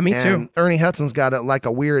 Yeah, me too. Ernie Hudson's got like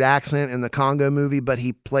a weird accent in the Congo movie, but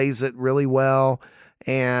he plays it really well.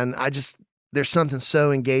 And there's something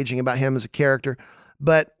so engaging about him as a character.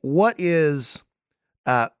 But what is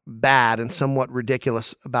bad and somewhat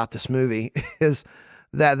ridiculous about this movie is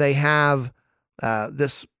that they have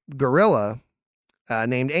this gorilla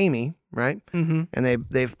named Amy, right? Mm-hmm. And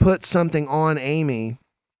they've put something on Amy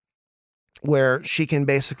where she can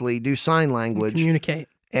basically do sign language, communicate,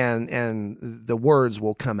 and the words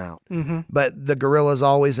will come out. But the gorilla's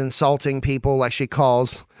always insulting people, like she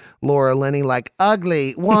calls Laura Linney like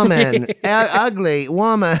ugly woman, ugly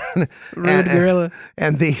woman. Rude gorilla.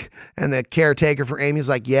 And the caretaker for Amy's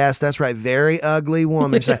like, yes, that's right, very ugly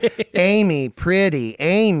woman. She's like, Amy, pretty,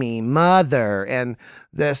 Amy, mother. And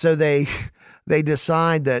so they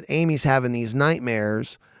decide that Amy's having these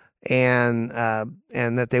nightmares, and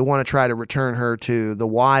that they want to try to return her to the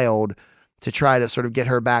wild to try to sort of get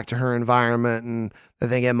her back to her environment, and they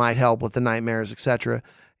think it might help with the nightmares, etc.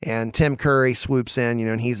 And Tim Curry swoops in,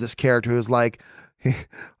 and he's this character who's like,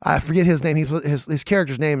 I forget his name. His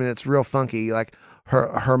character's name, and it's real funky, like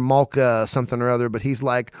her Malka something or other. But he's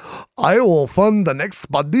like, I will fund an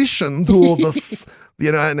expedition to this,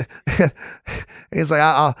 and he's like,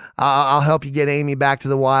 I'll help you get Amy back to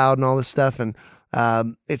the wild and all this stuff. And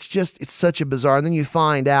it's such a bizarre. And then you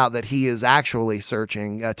find out that he is actually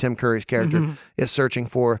searching. Tim Curry's character is searching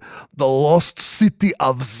for the lost city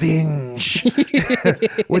of Zinj,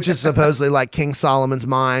 which is supposedly like King Solomon's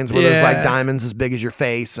mines, where there's like diamonds as big as your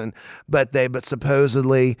face. But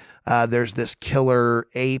supposedly there's this killer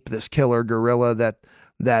ape, this killer gorilla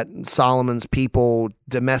that Solomon's people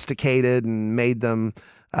domesticated and made them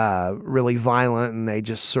really violent, and they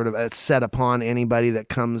just sort of set upon anybody that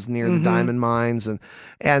comes near the diamond mines.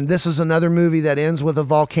 And this is another movie that ends with a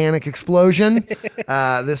volcanic explosion.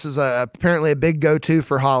 This is apparently a big go-to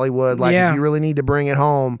for Hollywood. Like if you really need to bring it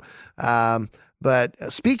home.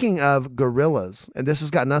 But speaking of gorillas, and this has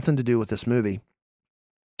got nothing to do with this movie,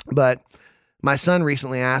 but my son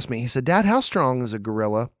recently asked me, he said, Dad, how strong is a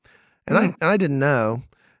gorilla? And I didn't know.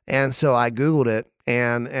 And so I Googled it,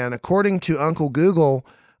 and according to Uncle Google,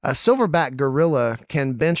 a silverback gorilla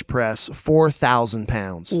can bench press 4,000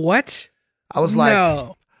 pounds. What? I was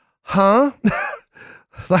like, huh?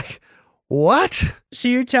 Like, what? So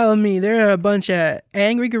you're telling me there are a bunch of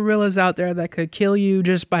angry gorillas out there that could kill you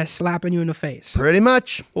just by slapping you in the face? Pretty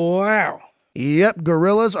much. Wow. Yep,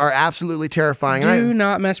 gorillas are absolutely terrifying. Do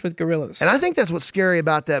not mess with gorillas. And I think that's what's scary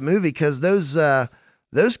about that movie, because those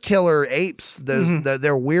killer apes,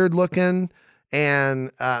 they're weird looking.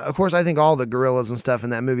 And of course, I think all the gorillas and stuff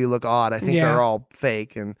in that movie look odd. I think they're all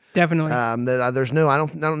fake, and definitely there's no. I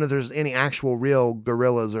don't know if there's any actual real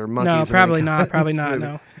gorillas or monkeys. No, probably not. Probably not.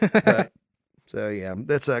 No. So yeah,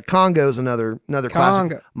 that's Congo's another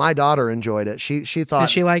classic. My daughter enjoyed it. She thought.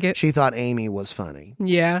 Did she like it? She thought Amy was funny.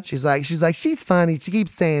 Yeah. She's like she's funny. She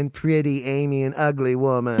keeps saying pretty Amy and ugly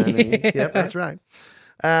woman. And, yep, that's right.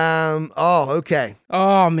 Okay.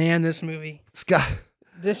 Oh man, this movie. Scott.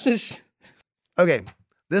 This is. Okay,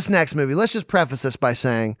 this next movie, let's just preface this by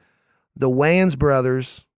saying the Wayans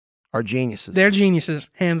brothers are geniuses. They're geniuses,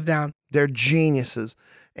 hands down. They're geniuses.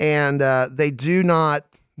 And they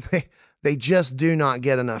just do not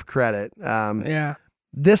get enough credit.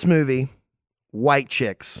 This movie, White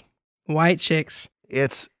Chicks. White Chicks.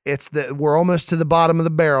 We're almost to the bottom of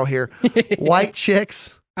the barrel here. White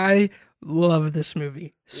Chicks. I love this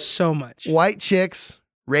movie so much. White Chicks.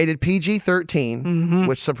 Rated PG-13,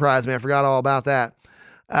 which surprised me. I forgot all about that.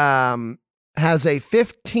 Has a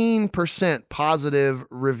 15% positive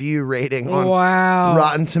review rating on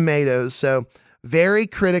Rotten Tomatoes. So very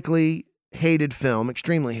critically hated film,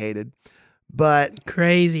 extremely hated. But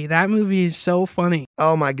crazy. That movie is so funny.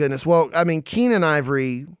 Oh my goodness. Well, I mean, Keenan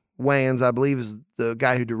Ivory Wayans, I believe, is the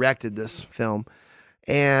guy who directed this film.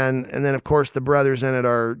 And then, of course, the brothers in it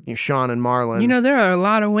are Sean and Marlon. There are a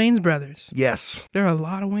lot of Wayans brothers. Yes. There are a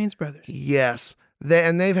lot of Wayans brothers. Yes.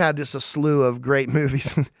 They've had just a slew of great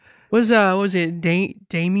movies. Was it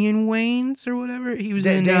Damian Wayans or whatever? He was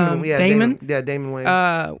in Damon. Damon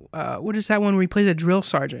Wayans. What is that one where he plays a drill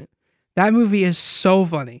sergeant? That movie is so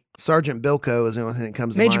funny. Sergeant Bilko is the only thing that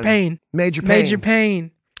comes to mind. Major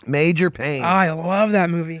Payne. Oh, I love that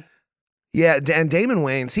movie. Yeah, and Damon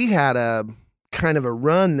Wayans, he had a kind of a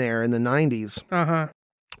run there in the 90s.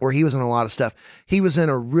 Where he was in a lot of stuff. He was in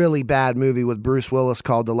a really bad movie with Bruce Willis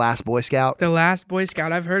called The Last Boy Scout. The Last Boy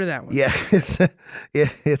Scout. I've heard of that one. Yeah,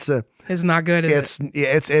 it's not good.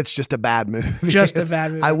 It's just a bad movie. Just a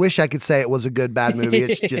bad movie. I wish I could say it was a good bad movie.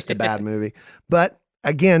 It's just a bad movie. But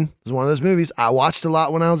again, it's one of those movies I watched a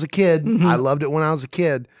lot when I was a kid. I loved it when I was a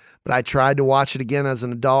kid. But I tried to watch it again as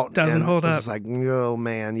an adult. Doesn't hold up. It's like, oh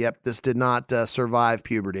man, yep, this did not survive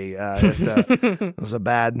puberty. It was a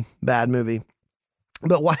bad movie.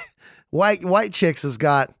 But White Chicks it's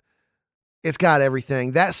got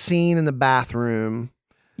everything. That scene in the bathroom.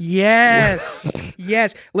 Yes.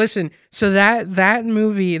 Yes. Listen, so that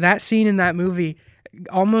movie, that scene in that movie,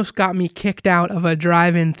 almost got me kicked out of a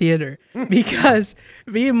drive-in theater because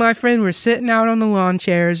me and my friend were sitting out on the lawn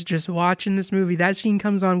chairs just watching this movie. That scene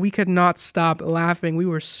comes on. We could not stop laughing. We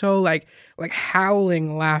were so like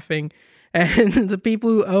howling laughing. And the people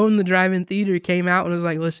who own the drive-in theater came out and was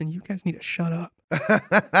like, listen, you guys need to shut up.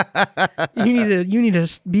 You need to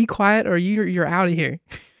be quiet or you're out of here.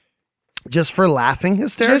 Just for laughing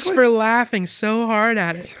hysterically? Just for laughing so hard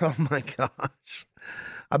at it. Oh my gosh.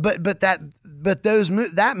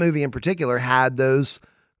 That movie in particular had those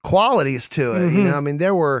qualities to it. Mm-hmm. You know, I mean,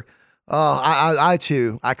 there were, I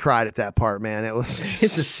too cried at that part, man. It was just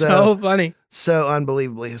It's so funny. So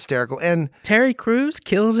unbelievably hysterical. And Terry Crews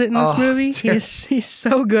kills it in this movie. He's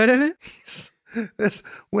so good in it.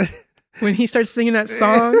 When he starts singing that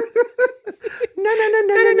song. No.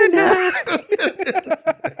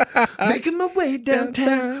 Making my way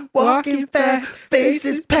downtown, walking fast,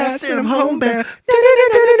 faces passing, I'm homebound.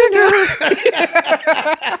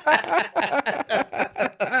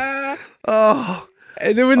 Oh.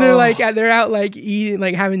 And then when they're out like eating,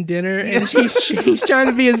 like having dinner, and she's trying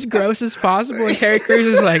to be as gross as possible, and Terry Crews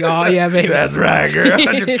is like, "Oh yeah, baby, that's right, girl.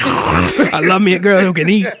 I love me a girl who can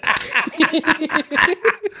eat."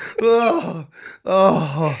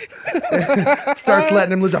 Starts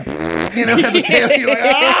letting him loose. You know, at the tail. You're like,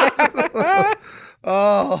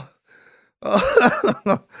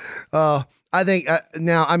 I think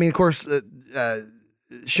now. I mean, of course.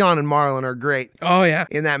 Sean and Marlon are great. Oh yeah,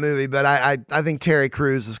 in that movie, but I think Terry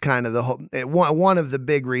Crews is kind of the whole one of the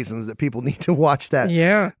big reasons that people need to watch that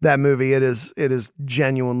movie. It is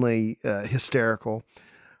genuinely hysterical.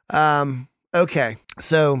 Okay,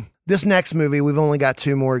 so this next movie, we've only got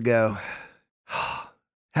 2 more to go.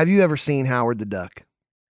 Have you ever seen Howard the Duck?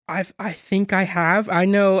 I think I have. I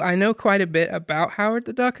know quite a bit about Howard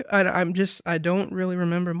the Duck, and I don't really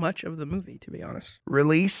remember much of the movie, to be honest.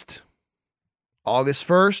 Released August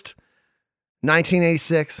 1st,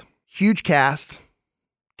 1986. Huge cast.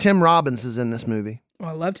 Tim Robbins is in this movie. Oh,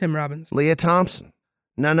 I love Tim Robbins. Leah Thompson.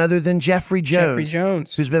 None other than Jeffrey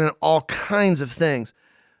Jones. Who's been in all kinds of things.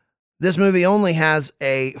 This movie only has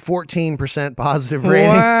a 14% positive rating.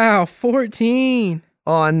 Wow, 14.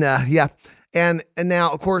 On, yeah. And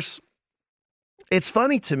now, of course, it's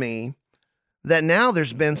funny to me that now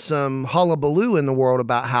there's been some hullabaloo in the world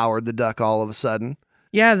about Howard the Duck all of a sudden.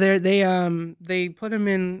 Yeah, they put him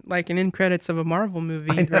in like an end credits of a Marvel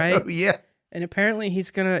movie, right? Yeah. And apparently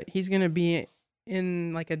he's gonna be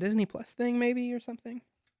in like a Disney Plus thing, maybe, or something.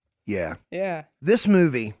 Yeah. Yeah. This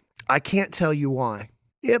movie, I can't tell you why.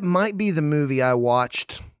 It might be the movie I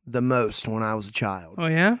watched the most when I was a child. Oh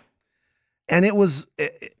yeah. And it was, I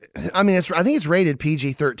think it's rated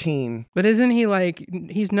PG-13. But isn't he like,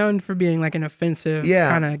 he's known for being like an offensive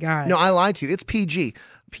kind of guy? No, I lied to you. It's PG.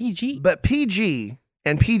 PG. But PG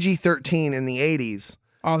and PG-13 in the 80s.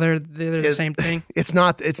 Oh, they're the same thing? It's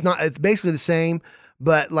basically the same.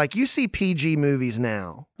 But like you see PG movies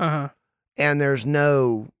now. Uh-huh. And there's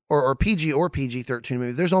no, or PG or PG-13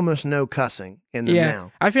 movies, there's almost no cussing in them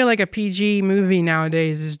now. I feel like a PG movie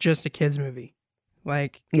nowadays is just a kid's movie.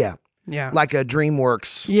 Like. Yeah. Yeah. Like a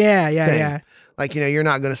DreamWorks. Yeah. Like, you're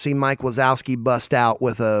not going to see Mike Wazowski bust out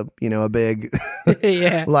with a big,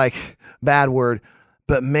 like bad word.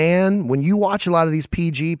 But man, when you watch a lot of these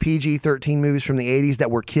PG-13 movies from the 80s that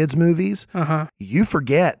were kids movies, you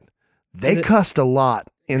forget they cussed a lot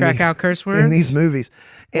out curse words in these movies.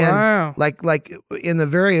 And wow. like in the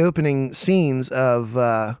very opening scenes of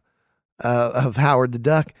Howard the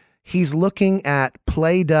Duck, he's looking at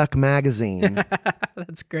Play Duck magazine.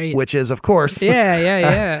 That's great. Which is, of course,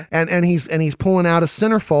 yeah. And he's pulling out a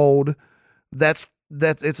centerfold that's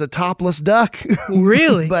it's a topless duck.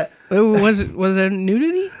 Really? But was there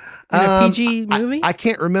nudity in a PG movie? I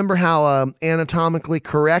can't remember how anatomically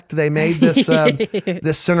correct they made this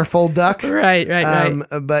this centerfold duck. Right.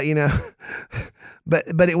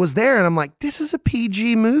 But it was there, and I'm like, this is a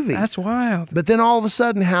PG movie. That's wild. But then all of a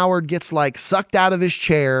sudden, Howard gets like sucked out of his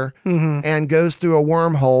chair and goes through a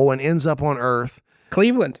wormhole and ends up on Earth.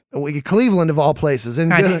 Cleveland of all places,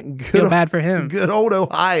 and good feel bad for him. Good old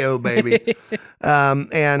Ohio, baby.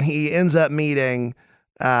 And he ends up meeting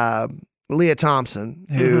Leah Thompson,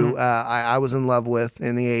 who I was in love with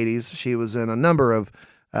in the 80s. She was in a number of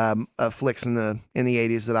flicks in the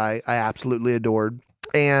 80s that I absolutely adored.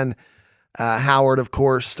 And Howard, of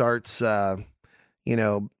course, starts, or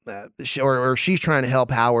she's trying to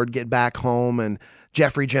help Howard get back home. And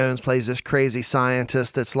Jeffrey Jones plays this crazy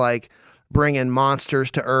scientist that's like bringing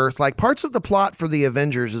monsters to Earth. Like parts of the plot for the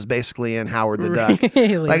Avengers is basically in Howard the Duck.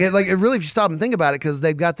 Really? Like it really, if you stop and think about it, because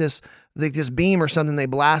they've got this beam or something they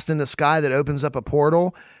blast into the sky that opens up a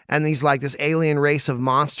portal, and these like this alien race of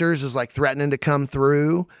monsters is like threatening to come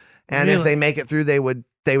through, and if they make it through, they would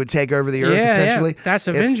take over the Earth essentially. Yeah. That's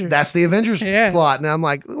Avengers. That's the Avengers plot. And I'm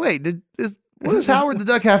like, wait, what does Howard the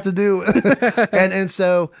Duck have to do? and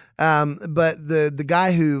so, but the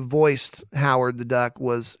guy who voiced Howard the Duck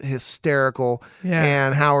was hysterical. Yeah.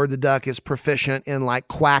 And Howard the Duck is proficient in like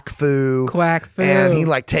quack fu. And he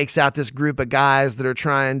like takes out this group of guys that are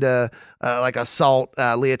trying to like assault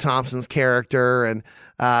Leah Thompson's character. And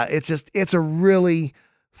it's a really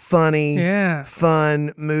funny,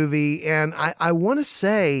 fun movie. And I want to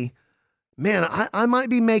say, man, I might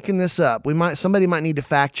be making this up. Somebody might need to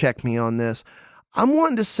fact check me on this. I'm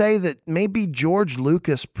wanting to say that maybe George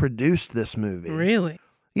Lucas produced this movie. Really?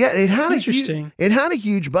 Yeah, it had interesting. It had a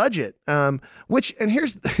huge budget. And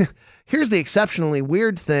here's the exceptionally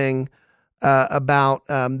weird thing about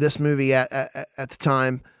this movie at the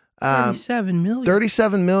time. 37 million.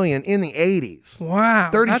 37 million in the 80s. Wow.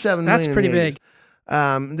 37 that's million pretty in the big. 80s.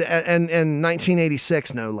 And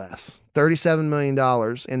 1986, no less. $37 million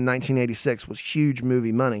in 1986 was huge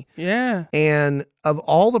movie money. Yeah. And of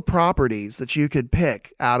all the properties that you could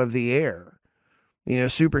pick out of the air,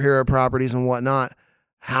 superhero properties and whatnot,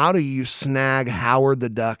 how do you snag Howard the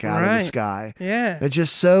Duck out of the sky? Yeah. It's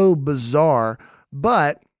just so bizarre.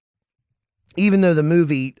 But even though the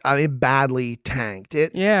movie, it badly tanked.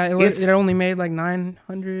 It only made like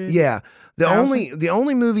 900. Yeah. The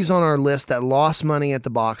only movies on our list that lost money at the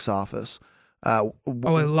box office. It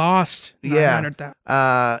lost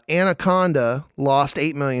 900,000. Anaconda lost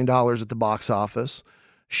 $8 million at the box office.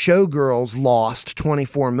 Showgirls lost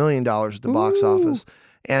 $24 million at the box office.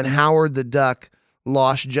 And Howard the Duck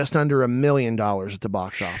lost just under $1 million at the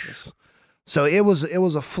box office. So it was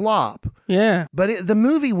a flop. Yeah. But the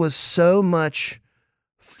movie was so much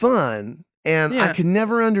fun, and I could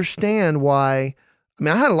never understand why.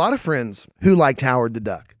 I had a lot of friends who liked Howard the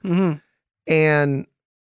Duck. Mm-hmm. And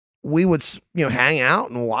we would, hang out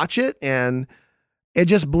and watch it, and it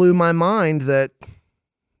just blew my mind that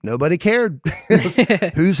nobody cared.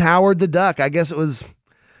 Who's Howard the Duck? I guess it was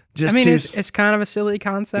just it's kind of a silly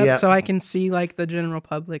concept, so I can see like the general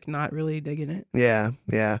public not really digging it. Yeah,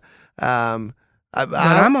 yeah. But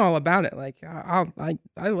I'm all about it. Like I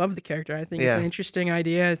love the character. I think it's an interesting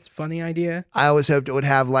idea. It's a funny idea. I always hoped it would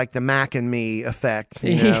have like the Mac and Me effect.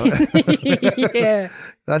 Yeah.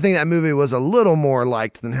 I think that movie was a little more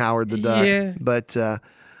liked than Howard the Duck. Yeah. But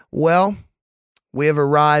we have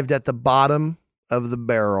arrived at the bottom of the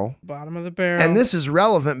barrel. Bottom of the barrel. And this is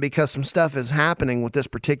relevant because some stuff is happening with this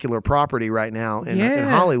particular property right now in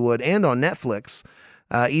Hollywood and on Netflix,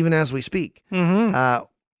 even as we speak. Mm-hmm.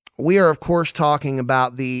 We are, of course, talking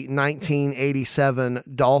about the 1987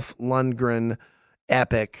 Dolph Lundgren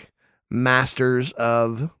epic, Masters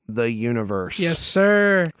of the Universe. Yes,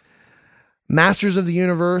 sir. Masters of the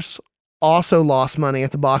Universe also lost money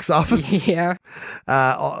at the box office. Yeah.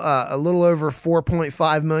 A little over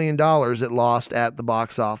 $4.5 million it lost at the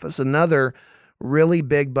box office. Another really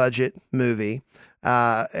big budget movie.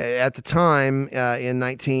 At the time, in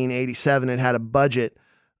 1987, it had a budget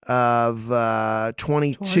of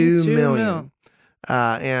 $22 million,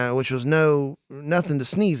 and which was nothing to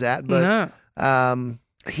sneeze at. But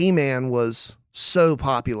He-Man was so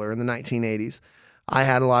popular in the 1980s. I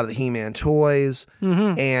had a lot of the He-Man toys,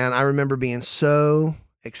 and I remember being so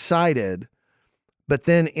excited. But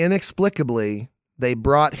then inexplicably, they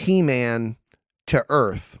brought He-Man to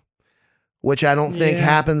Earth, which I don't think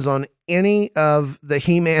happens on any of the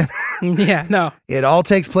He-Man. Yeah, no. It all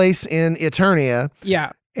takes place in Eternia.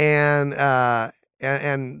 Yeah. And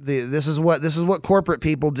this is what corporate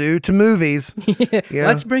people do to movies.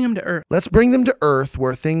 Let's bring them to Earth. Let's bring them to Earth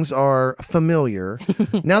where things are familiar.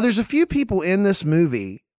 Now, there's a few people in this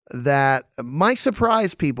movie that might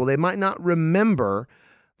surprise people. They might not remember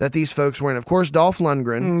that these folks were in. Of course, Dolph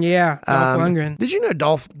Lundgren. Yeah, Dolph Lundgren. Did you know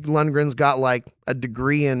Dolph Lundgren's got like a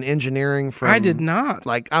degree in engineering from? I did not.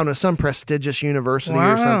 Like, I don't know, some prestigious university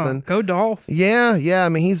or something. Go Dolph. Yeah. I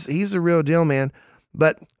mean, he's a real deal, man.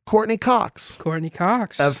 But Courtney Cox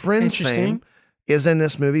of Friends fame is in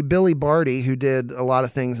this movie. Billy Barty, who did a lot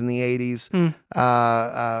of things in the 80s,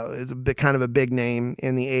 is kind of a big name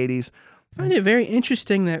in the 80s. I find it very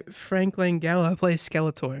interesting that Frank Langella plays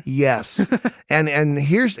Skeletor. Yes, and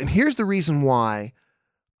here's the reason why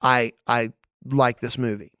I like this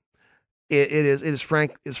movie. It is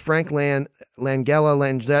Frank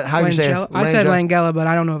Langella. How do you say it? I said Langella, but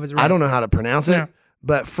I don't know if it's right. I don't know how to pronounce it.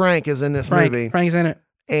 But Frank is in this movie. Frank's in it.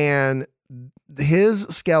 And his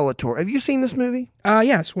Skeletor. Have you seen this movie?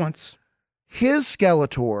 Yes, once. His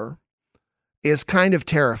Skeletor is kind of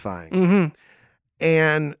terrifying. Mm-hmm.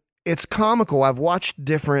 And it's comical. I've watched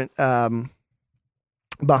different behind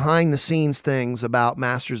the scenes things about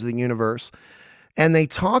Masters of the Universe, and they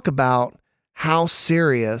talk about how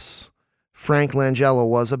serious Frank Langella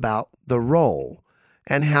was about the role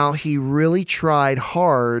and how he really tried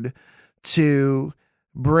hard to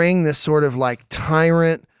bring this sort of like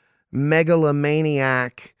tyrant,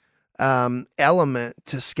 megalomaniac element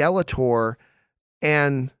to Skeletor,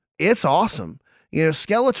 and it's awesome. You know,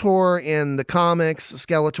 Skeletor in the comics,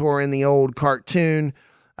 Skeletor in the old cartoon,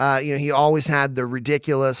 he always had the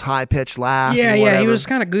ridiculous high-pitched laugh. Yeah, yeah, he was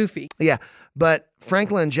kind of goofy. Yeah, but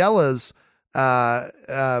Frank Langella's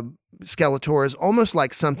Skeletor is almost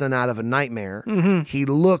like something out of a nightmare. Mm-hmm. He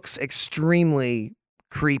looks extremely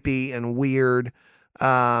creepy and weird.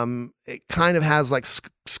 It kind of has like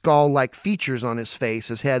skull-like features on his face.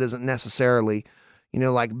 His head isn't necessarily,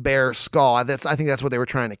 like bare skull. I think that's what they were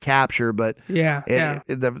trying to capture. But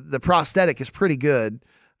the prosthetic is pretty good.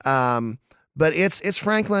 But it's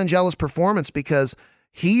Frank Langella's performance because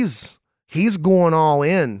he's going all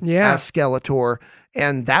in as Skeletor.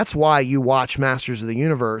 And that's why you watch Masters of the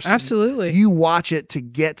Universe. Absolutely. You watch it to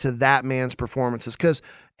get to that man's performances because,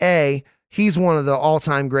 A, he's one of the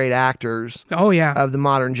all-time great actors of the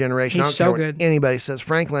modern generation. He's so good. What anybody says.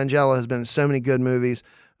 Frank Langella has been in so many good movies,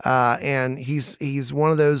 and he's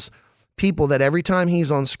one of those people that every time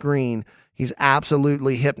he's on screen, he's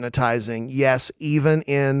absolutely hypnotizing. Yes, even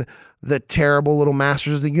in the terrible little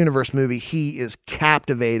Masters of the Universe movie, he is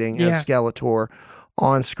captivating as Skeletor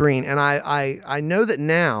on screen. And I know that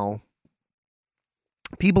now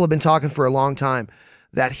people have been talking for a long time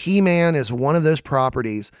that He-Man is one of those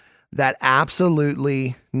properties that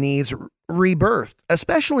absolutely needs rebirth,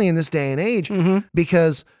 especially in this day and age,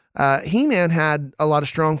 because He-Man had a lot of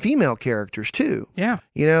strong female characters too. Yeah.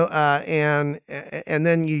 And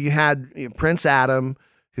then you had Prince Adam,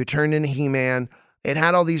 who turned into He-Man. It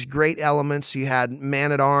had all these great elements. You had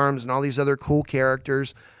Man-at-Arms and all these other cool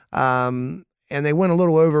characters. And they went a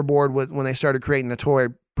little overboard when they started creating the toy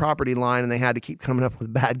property line, and they had to keep coming up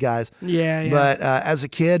with bad guys. Yeah. But as a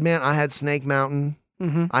kid, man, I had Snake Mountain.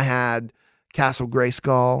 Mm-hmm. I had Castle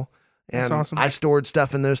Grayskull. And That's awesome. I stored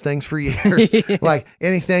stuff in those things for years. Like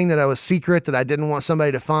anything that I was secret that I didn't want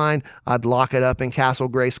somebody to find, I'd lock it up in Castle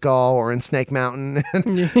Grayskull or in Snake Mountain.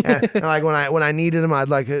 and like when I needed them, I'd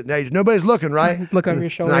like, hey, nobody's looking, right? Look over your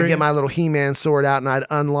shoulder. And I'd get my little He-Man sword out and I'd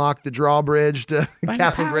unlock the drawbridge to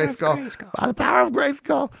Castle Grayskull. By the power of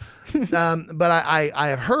Grayskull. But I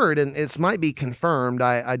have heard, and it might be confirmed.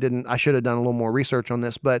 I should have done a little more research on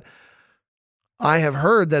this, but I have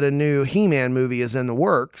heard that a new He-Man movie is in the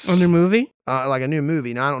works. A new movie? Like a new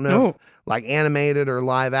movie. Now I don't know if like animated or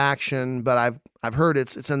live action, but I've heard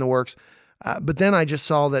it's in the works. But then I just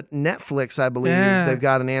saw that Netflix, I believe, they've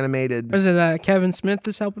got an animated. Is it Kevin Smith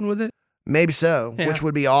that's helping with it? Maybe so, which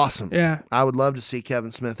would be awesome. Yeah, I would love to see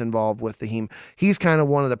Kevin Smith involved with the He-Man. He's kind of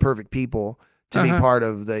one of the perfect people to be part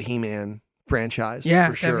of the He-Man franchise. Yeah,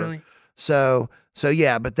 for sure. Definitely. So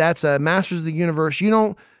yeah, but that's Masters of the Universe.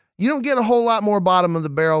 You don't get a whole lot more bottom of the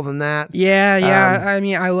barrel than that. Yeah. I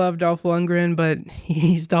mean, I love Dolph Lundgren, but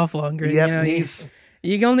he's Dolph Lundgren. Yep,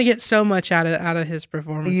 you can only get so much out of his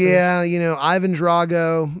performances. Yeah, Ivan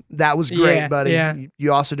Drago, that was great, buddy. Yeah.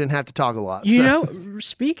 You also didn't have to talk a lot.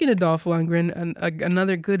 Speaking of Dolph Lundgren,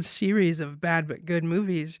 another good series of bad but good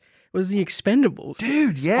movies was The Expendables.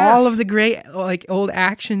 Dude, yes. All of the great old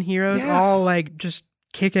action heroes, all just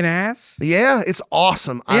kicking ass. Yeah, it's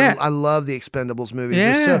awesome. Yeah. I love the Expendables movies.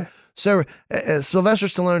 Yeah. So Sylvester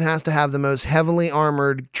Stallone has to have the most heavily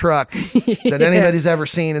armored truck that anybody's ever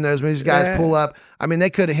seen in those movies. Guys pull up. I mean, they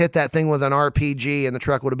could have hit that thing with an RPG and the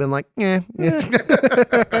truck would have been like, yeah,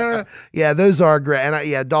 those are great.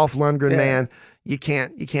 And Dolph Lundgren, man, you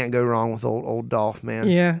can't go wrong with old Dolph, man.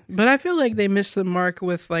 Yeah, but I feel like they missed the mark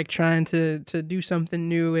with trying to do something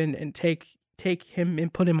new and take him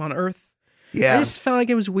and put him on Earth. Yeah, I just felt like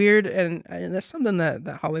it was weird, and that's something that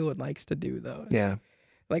Hollywood likes to do, though.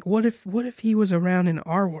 Like, what if he was around in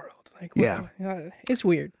our world? It's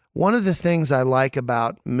weird. One of the things I like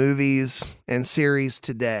about movies and series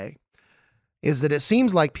today is that it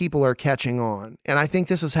seems like people are catching on, and I think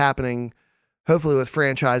this is happening, hopefully, with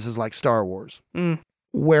franchises like Star Wars,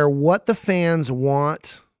 where what the fans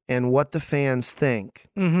want and what the fans think.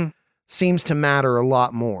 Mm-hmm. Seems to matter a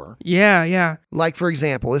lot more. Yeah. Like, for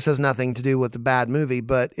example, this has nothing to do with the bad movie,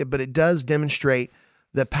 but it does demonstrate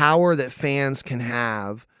the power that fans can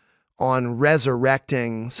have on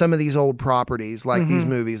resurrecting some of these old properties, like these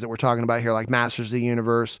movies that we're talking about here, like Masters of the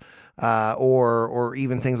Universe, or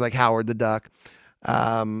even things like Howard the Duck,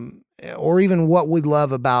 or even what we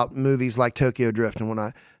love about movies like Tokyo Drift and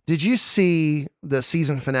whatnot. Did you see the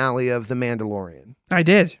season finale of The Mandalorian? I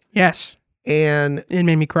did, yes. And it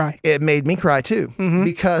made me cry. It made me cry too,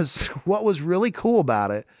 because what was really cool about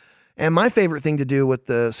it, and my favorite thing to do with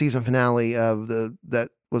the season finale of that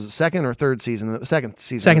was it second or third season? Second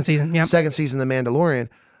season. Second season, yeah. Second season of The Mandalorian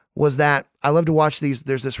was that I love to watch these.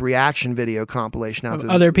 There's this reaction video compilation out there.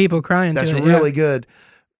 Other people crying. That's really good.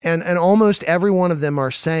 And almost every one of them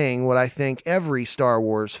are saying what I think every Star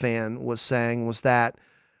Wars fan was saying, was that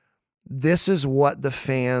this is what the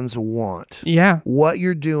fans want. Yeah. What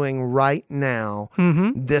you're doing right now,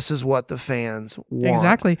 this is what the fans want.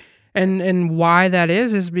 Exactly. And why that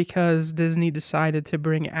is because Disney decided to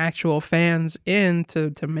bring actual fans in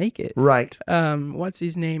to make it. Right. What's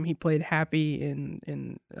his name? He played Happy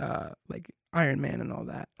in like Iron Man and all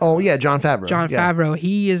that. Oh yeah, Jon Favreau. Jon Favreau.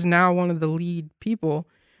 He is now one of the lead people.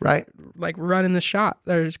 Right. Like running the shot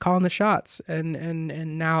or calling the shots,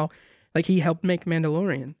 and now like he helped make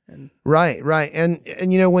Mandalorian. And right. And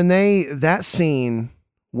you know when that scene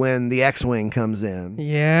when the X-wing comes in.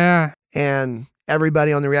 Yeah. And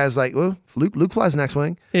everybody on the react is like, "Oh, Luke flies an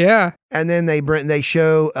X-wing." Yeah. And then they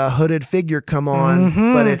show a hooded figure come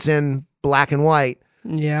on, but it's in black and white.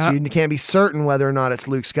 Yeah. So you can't be certain whether or not it's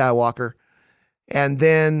Luke Skywalker. And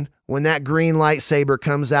then when that green lightsaber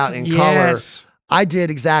comes out in color, I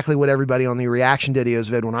did exactly what everybody on the reaction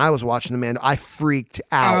videos did when I was watching the I freaked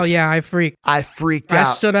out. Oh yeah, I freaked out. I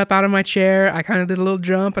stood up out of my chair. I kind of did a little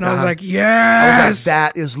jump, and I was like, "Yes!" I was like,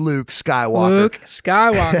 "That is Luke Skywalker." Luke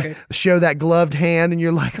Skywalker. Show that gloved hand, and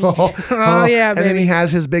you're like, "Oh, yeah." And baby. then he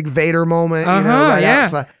has his big Vader moment. Right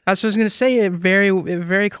outside. That's what I was gonna say. It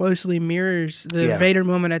very closely mirrors the Vader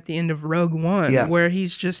moment at the end of Rogue One, where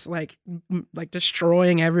he's just like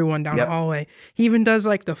destroying everyone down the hallway. He even does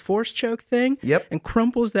like the Force choke thing. Yep. And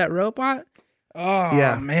crumples that robot.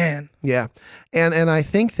 Oh man. Yeah. And I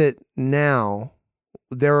think that now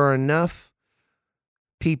there are enough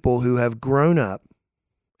people who have grown up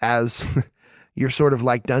as you're sort of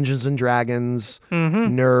like Dungeons and Dragons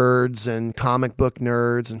nerds and comic book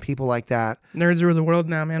nerds and people like that. Nerds rule the world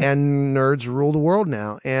now, man. And nerds rule the world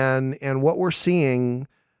now. And what we're seeing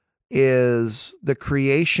is the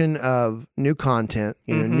creation of new content,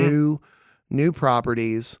 new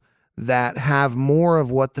properties that have more of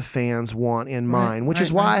what the fans want in mind, which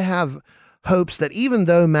is why I have hopes that even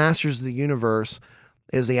though Masters of the Universe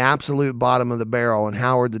is the absolute bottom of the barrel and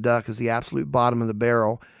Howard the Duck is the absolute bottom of the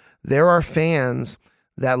barrel, there are fans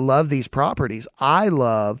that love these properties. I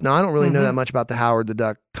don't really know that much about the Howard the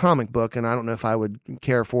Duck comic book, and I don't know if I would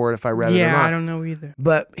care for it if I read it or not. Yeah, I don't know either.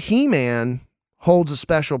 But He-Man holds a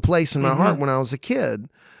special place in my heart when I was a kid.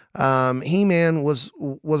 He-Man was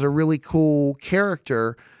a really cool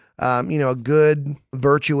character. A good,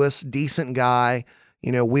 virtuous, decent guy,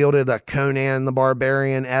 wielded a Conan the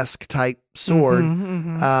Barbarian-esque type sword.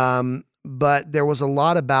 But there was a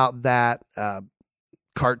lot about that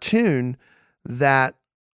cartoon that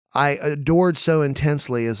I adored so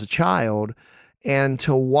intensely as a child, and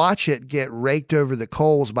to watch it get raked over the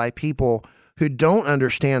coals by people who don't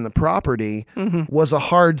understand the property was a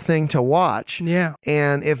hard thing to watch. Yeah.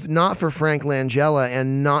 And if not for Frank Langella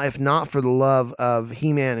and if not for the love of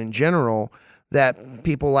He-Man in general that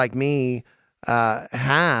people like me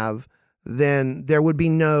have, then there would be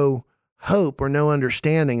no hope or no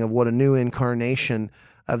understanding of what a new incarnation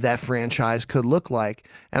of that franchise could look like.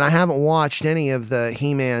 And I haven't watched any of the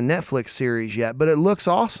He-Man Netflix series yet, but it looks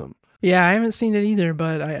awesome. Yeah, I haven't seen it either,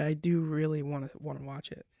 but I do really want to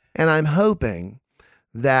watch it. And I'm hoping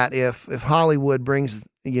that if Hollywood brings,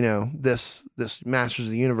 this Masters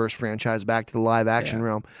of the Universe franchise back to the live action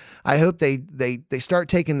realm, I hope they start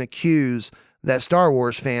taking the cues that Star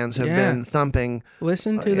Wars fans have been thumping.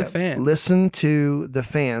 Listen to the fans. Listen to the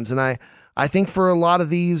fans. And I think for a lot of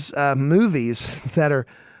these movies that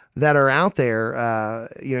are out there,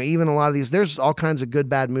 even a lot of these, there's all kinds of good,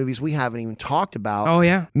 bad movies we haven't even talked about. Oh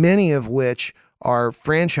yeah. Many of which are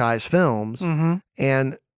franchise films.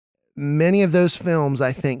 And many of those films,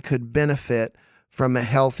 I think, could benefit from a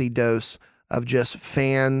healthy dose of just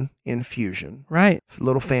fan infusion. Right. A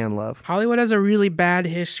little fan love. Hollywood has a really bad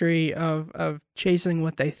history of chasing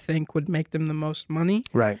what they think would make them the most money.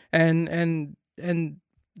 Right. And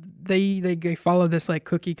they follow this like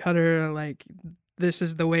cookie cutter, like this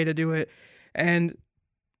is the way to do it. And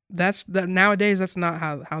nowadays that's not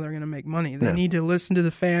how they're going to make money. They need to listen to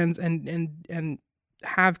the fans and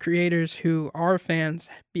have creators who are fans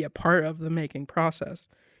be a part of the making process.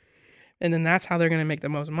 And then that's how they're going to make the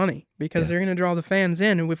most money, because they're going to draw the fans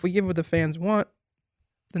in. And if we give what the fans want,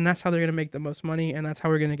 then that's how they're going to make the most money. And that's how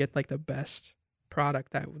we're going to get like the best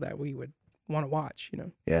product that we would want to watch, you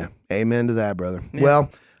know? Yeah. Amen to that, brother. Yeah.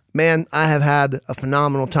 Well, man, I have had a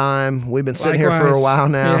phenomenal time. We've been sitting here for a while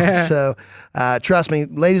now. Yeah. So trust me,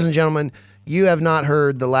 ladies and gentlemen, you have not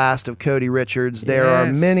heard the last of Cody Richards. There are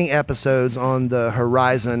many episodes on the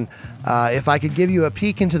horizon. If I could give you a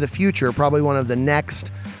peek into the future, probably one of the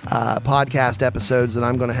next podcast episodes that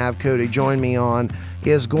I'm going to have Cody join me on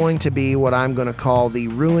is going to be what I'm going to call the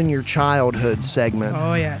Ruin Your Childhood segment.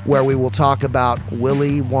 Oh, yeah. Where we will talk about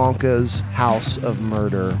Willy Wonka's House of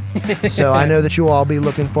Murder. So I know that you will all be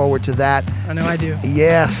looking forward to that. I know I do.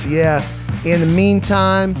 Yes, yes. In the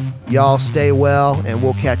meantime, y'all stay well, and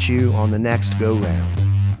we'll catch you on the next go-round.